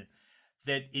in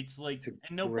that it's like, and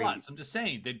no buts. I'm just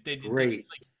saying that great.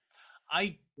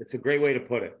 Like, it's a great way to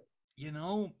put it.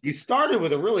 You started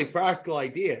with a really practical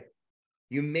idea.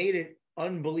 You made it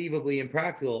unbelievably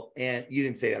impractical, and you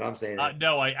didn't say that. I'm saying that.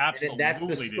 No, I absolutely. That's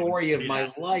the story of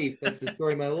my life. That's the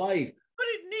story of my life. But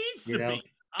it needs to be.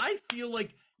 I feel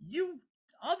like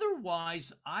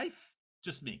otherwise,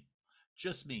 just me.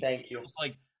 Thank you. It's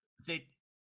like that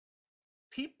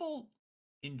people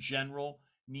in general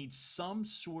need some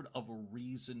sort of a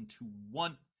reason to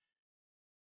want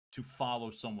to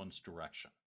follow someone's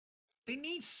direction. They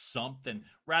need something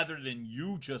rather than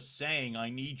you just saying, I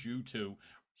need you to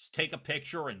take a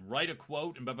picture and write a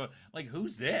quote and blah, blah. Like,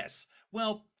 who's this?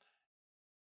 Well,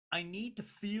 I need to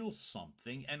feel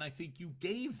something, and I think you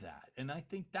gave that. And I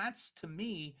think that's, to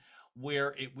me,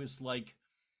 where it was like,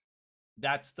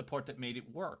 that's the part that made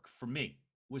it work for me.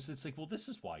 Was it's like, well, this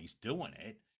is why he's doing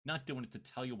it, not doing it to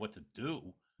tell you what to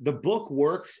do. The book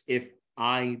works if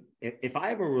I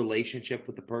have a relationship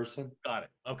with the person. Got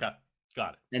it. Okay.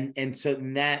 Got it. And so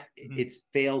that it's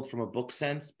failed from a book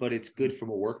sense, but it's good from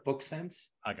a workbook sense.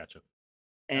 I got you.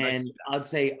 And I'd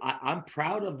say I'm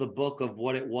proud of the book of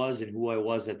what it was and who I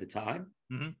was at the time.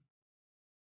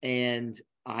 And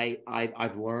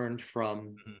I've learned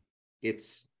from it.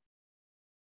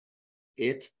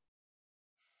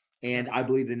 And I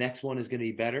believe the next one is going to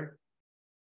be better.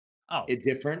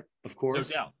 Different, of course.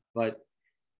 No doubt.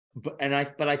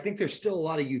 But I think there's still a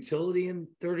lot of utility in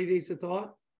 30 Days of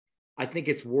Thought. I think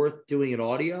it's worth doing an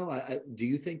audio. Do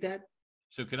you think that?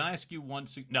 So can I ask you one?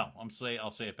 No,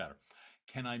 I'll say it better.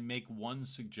 Can I make one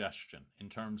suggestion in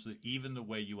terms of even the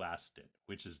way you asked it,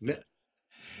 which is this?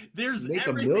 There's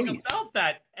everything about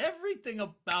that. Everything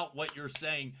about what you're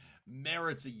saying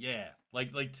merits a yeah.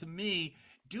 Like to me,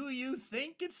 do you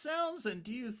think it sounds, and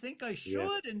do you think I should?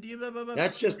 Yeah. And do you blah, blah, blah.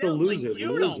 That's just the loser. Like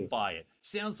you don't buy it.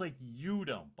 Sounds like you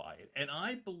don't buy it. And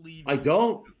I believe I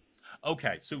don't.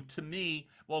 Okay, so to me,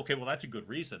 well, that's a good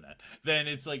reason then. Then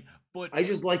it's like, but I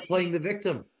just like playing the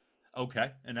victim.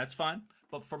 Okay, and that's fine.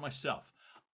 But for myself,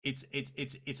 it's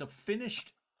a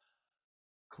finished,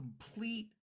 complete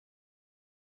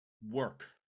work.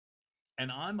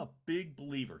 And I'm a big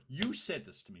believer. You said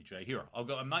this to me, Jay. Here, I'll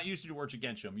go. I'm not using your words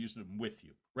against you. I'm using them with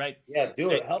you, right? Yeah, do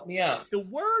it. Help me out. The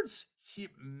words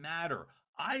matter.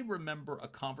 I remember a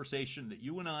conversation that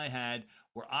you and I had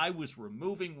where I was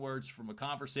removing words from a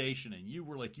conversation and you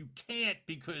were like, you can't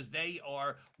because they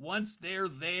are, once they're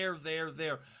there.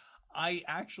 I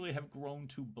actually have grown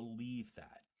to believe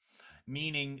that,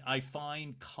 meaning I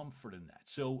find comfort in that.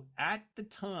 So at the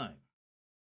time,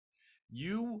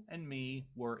 you and me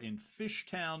were in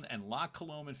Fishtown, and La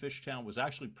Colombe in Fishtown was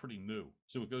actually pretty new.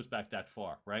 So it goes back that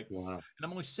far, right? Wow. And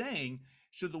I'm only saying,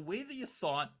 so the way that you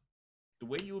thought, the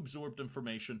way you absorbed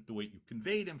information, the way you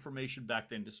conveyed information back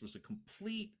then, this was a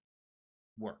complete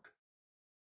work.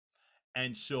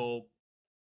 And so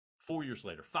 4 years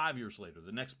later, 5 years later,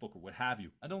 the next book or what have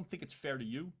you, I don't think it's fair to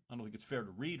you. I don't think it's fair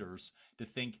to readers to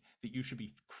think that you should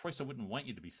be, Christ, I wouldn't want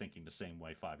you to be thinking the same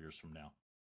way 5 years from now.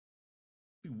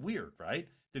 It'd be weird, right?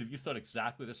 That if you thought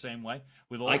exactly the same way,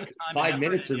 with all the time 5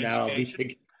 minutes from now, I'll be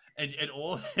thinking. And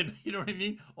you know what I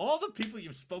mean? All the people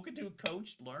you've spoken to,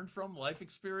 coached, learned from, life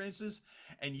experiences,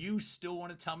 and you still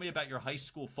want to tell me about your high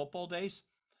school football days?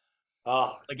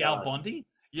 Oh, like God. Al Bundy?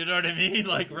 You know what I mean?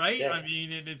 Like, right? Yeah. I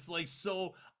mean, and it's like,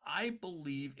 so I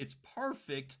believe it's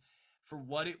perfect for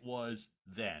what it was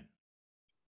then.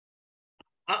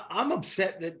 I'm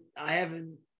upset that I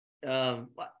haven't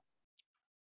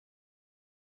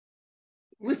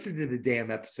listen to the damn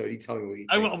episode. You tell me what you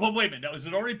think. I will. Well, wait a minute. Now, is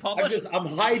it already published? I'm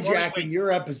hijacking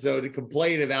your episode to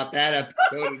complain about that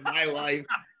episode in my life.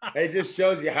 It just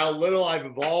shows you how little I've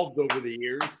evolved over the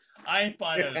years. I ain't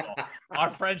buying it at all. Our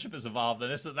friendship has evolved,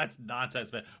 and that's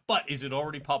nonsense, man. But is it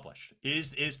already published? Is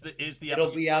the episode?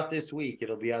 It'll be out this week.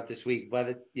 It'll be next. Is it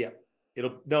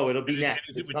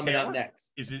with coming Taylor? out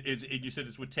next. Is it? You said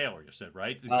it's with Taylor. You said,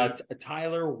 right?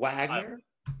 Tyler Wagner.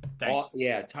 Thanks.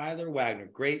 Yeah, Tyler Wagner,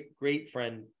 great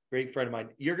friend of mine.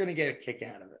 You're gonna get a kick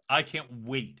out of it. I can't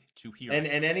wait to hear. And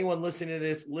anyone listening to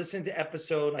this, listen to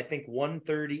episode, I think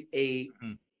 138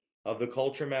 of the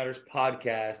Culture Matters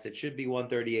podcast. It should be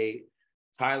 138.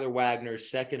 Tyler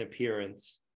Wagner's second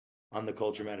appearance on the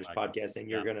Culture Matters podcast, and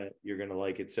you're gonna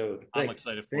like it. So I'm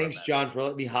excited for thanks, it, John, for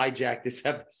letting me hijack this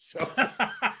episode.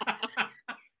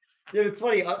 Yeah, it's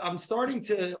funny. I'm starting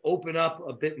to open up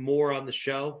a bit more on the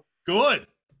show, Good.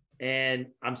 and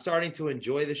I'm starting to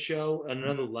enjoy the show on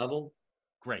another level.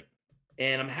 Great.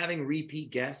 And I'm having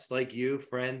repeat guests like you,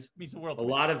 friends. Means the world A to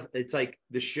me. lot of it's like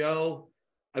the show.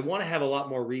 I want to have a lot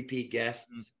more repeat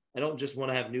guests. I don't just want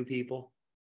to have new people.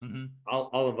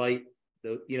 I'll invite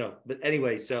but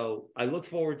anyway, so I look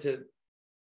forward to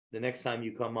the next time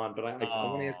you come on. But I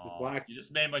want to ask You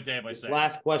just made my day by saying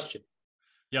last question.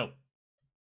 Yo.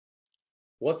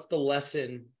 What's the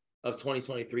lesson of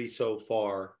 2023 so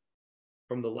far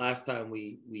from the last time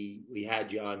we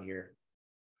had you on here?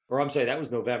 Or I'm sorry, that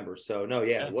was November. So no,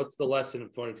 yeah. What's the lesson of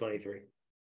 2023?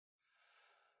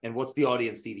 And what's the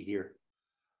audience need to hear?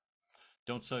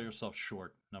 Don't sell yourself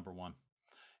short, number one.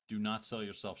 Do not sell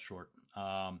yourself short.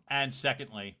 And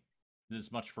secondly,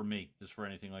 as much for me as for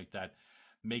anything like that,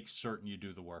 make certain you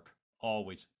do the work.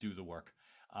 Always do the work.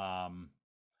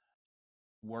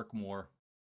 Work more.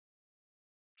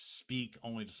 Speak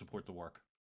only to support the work.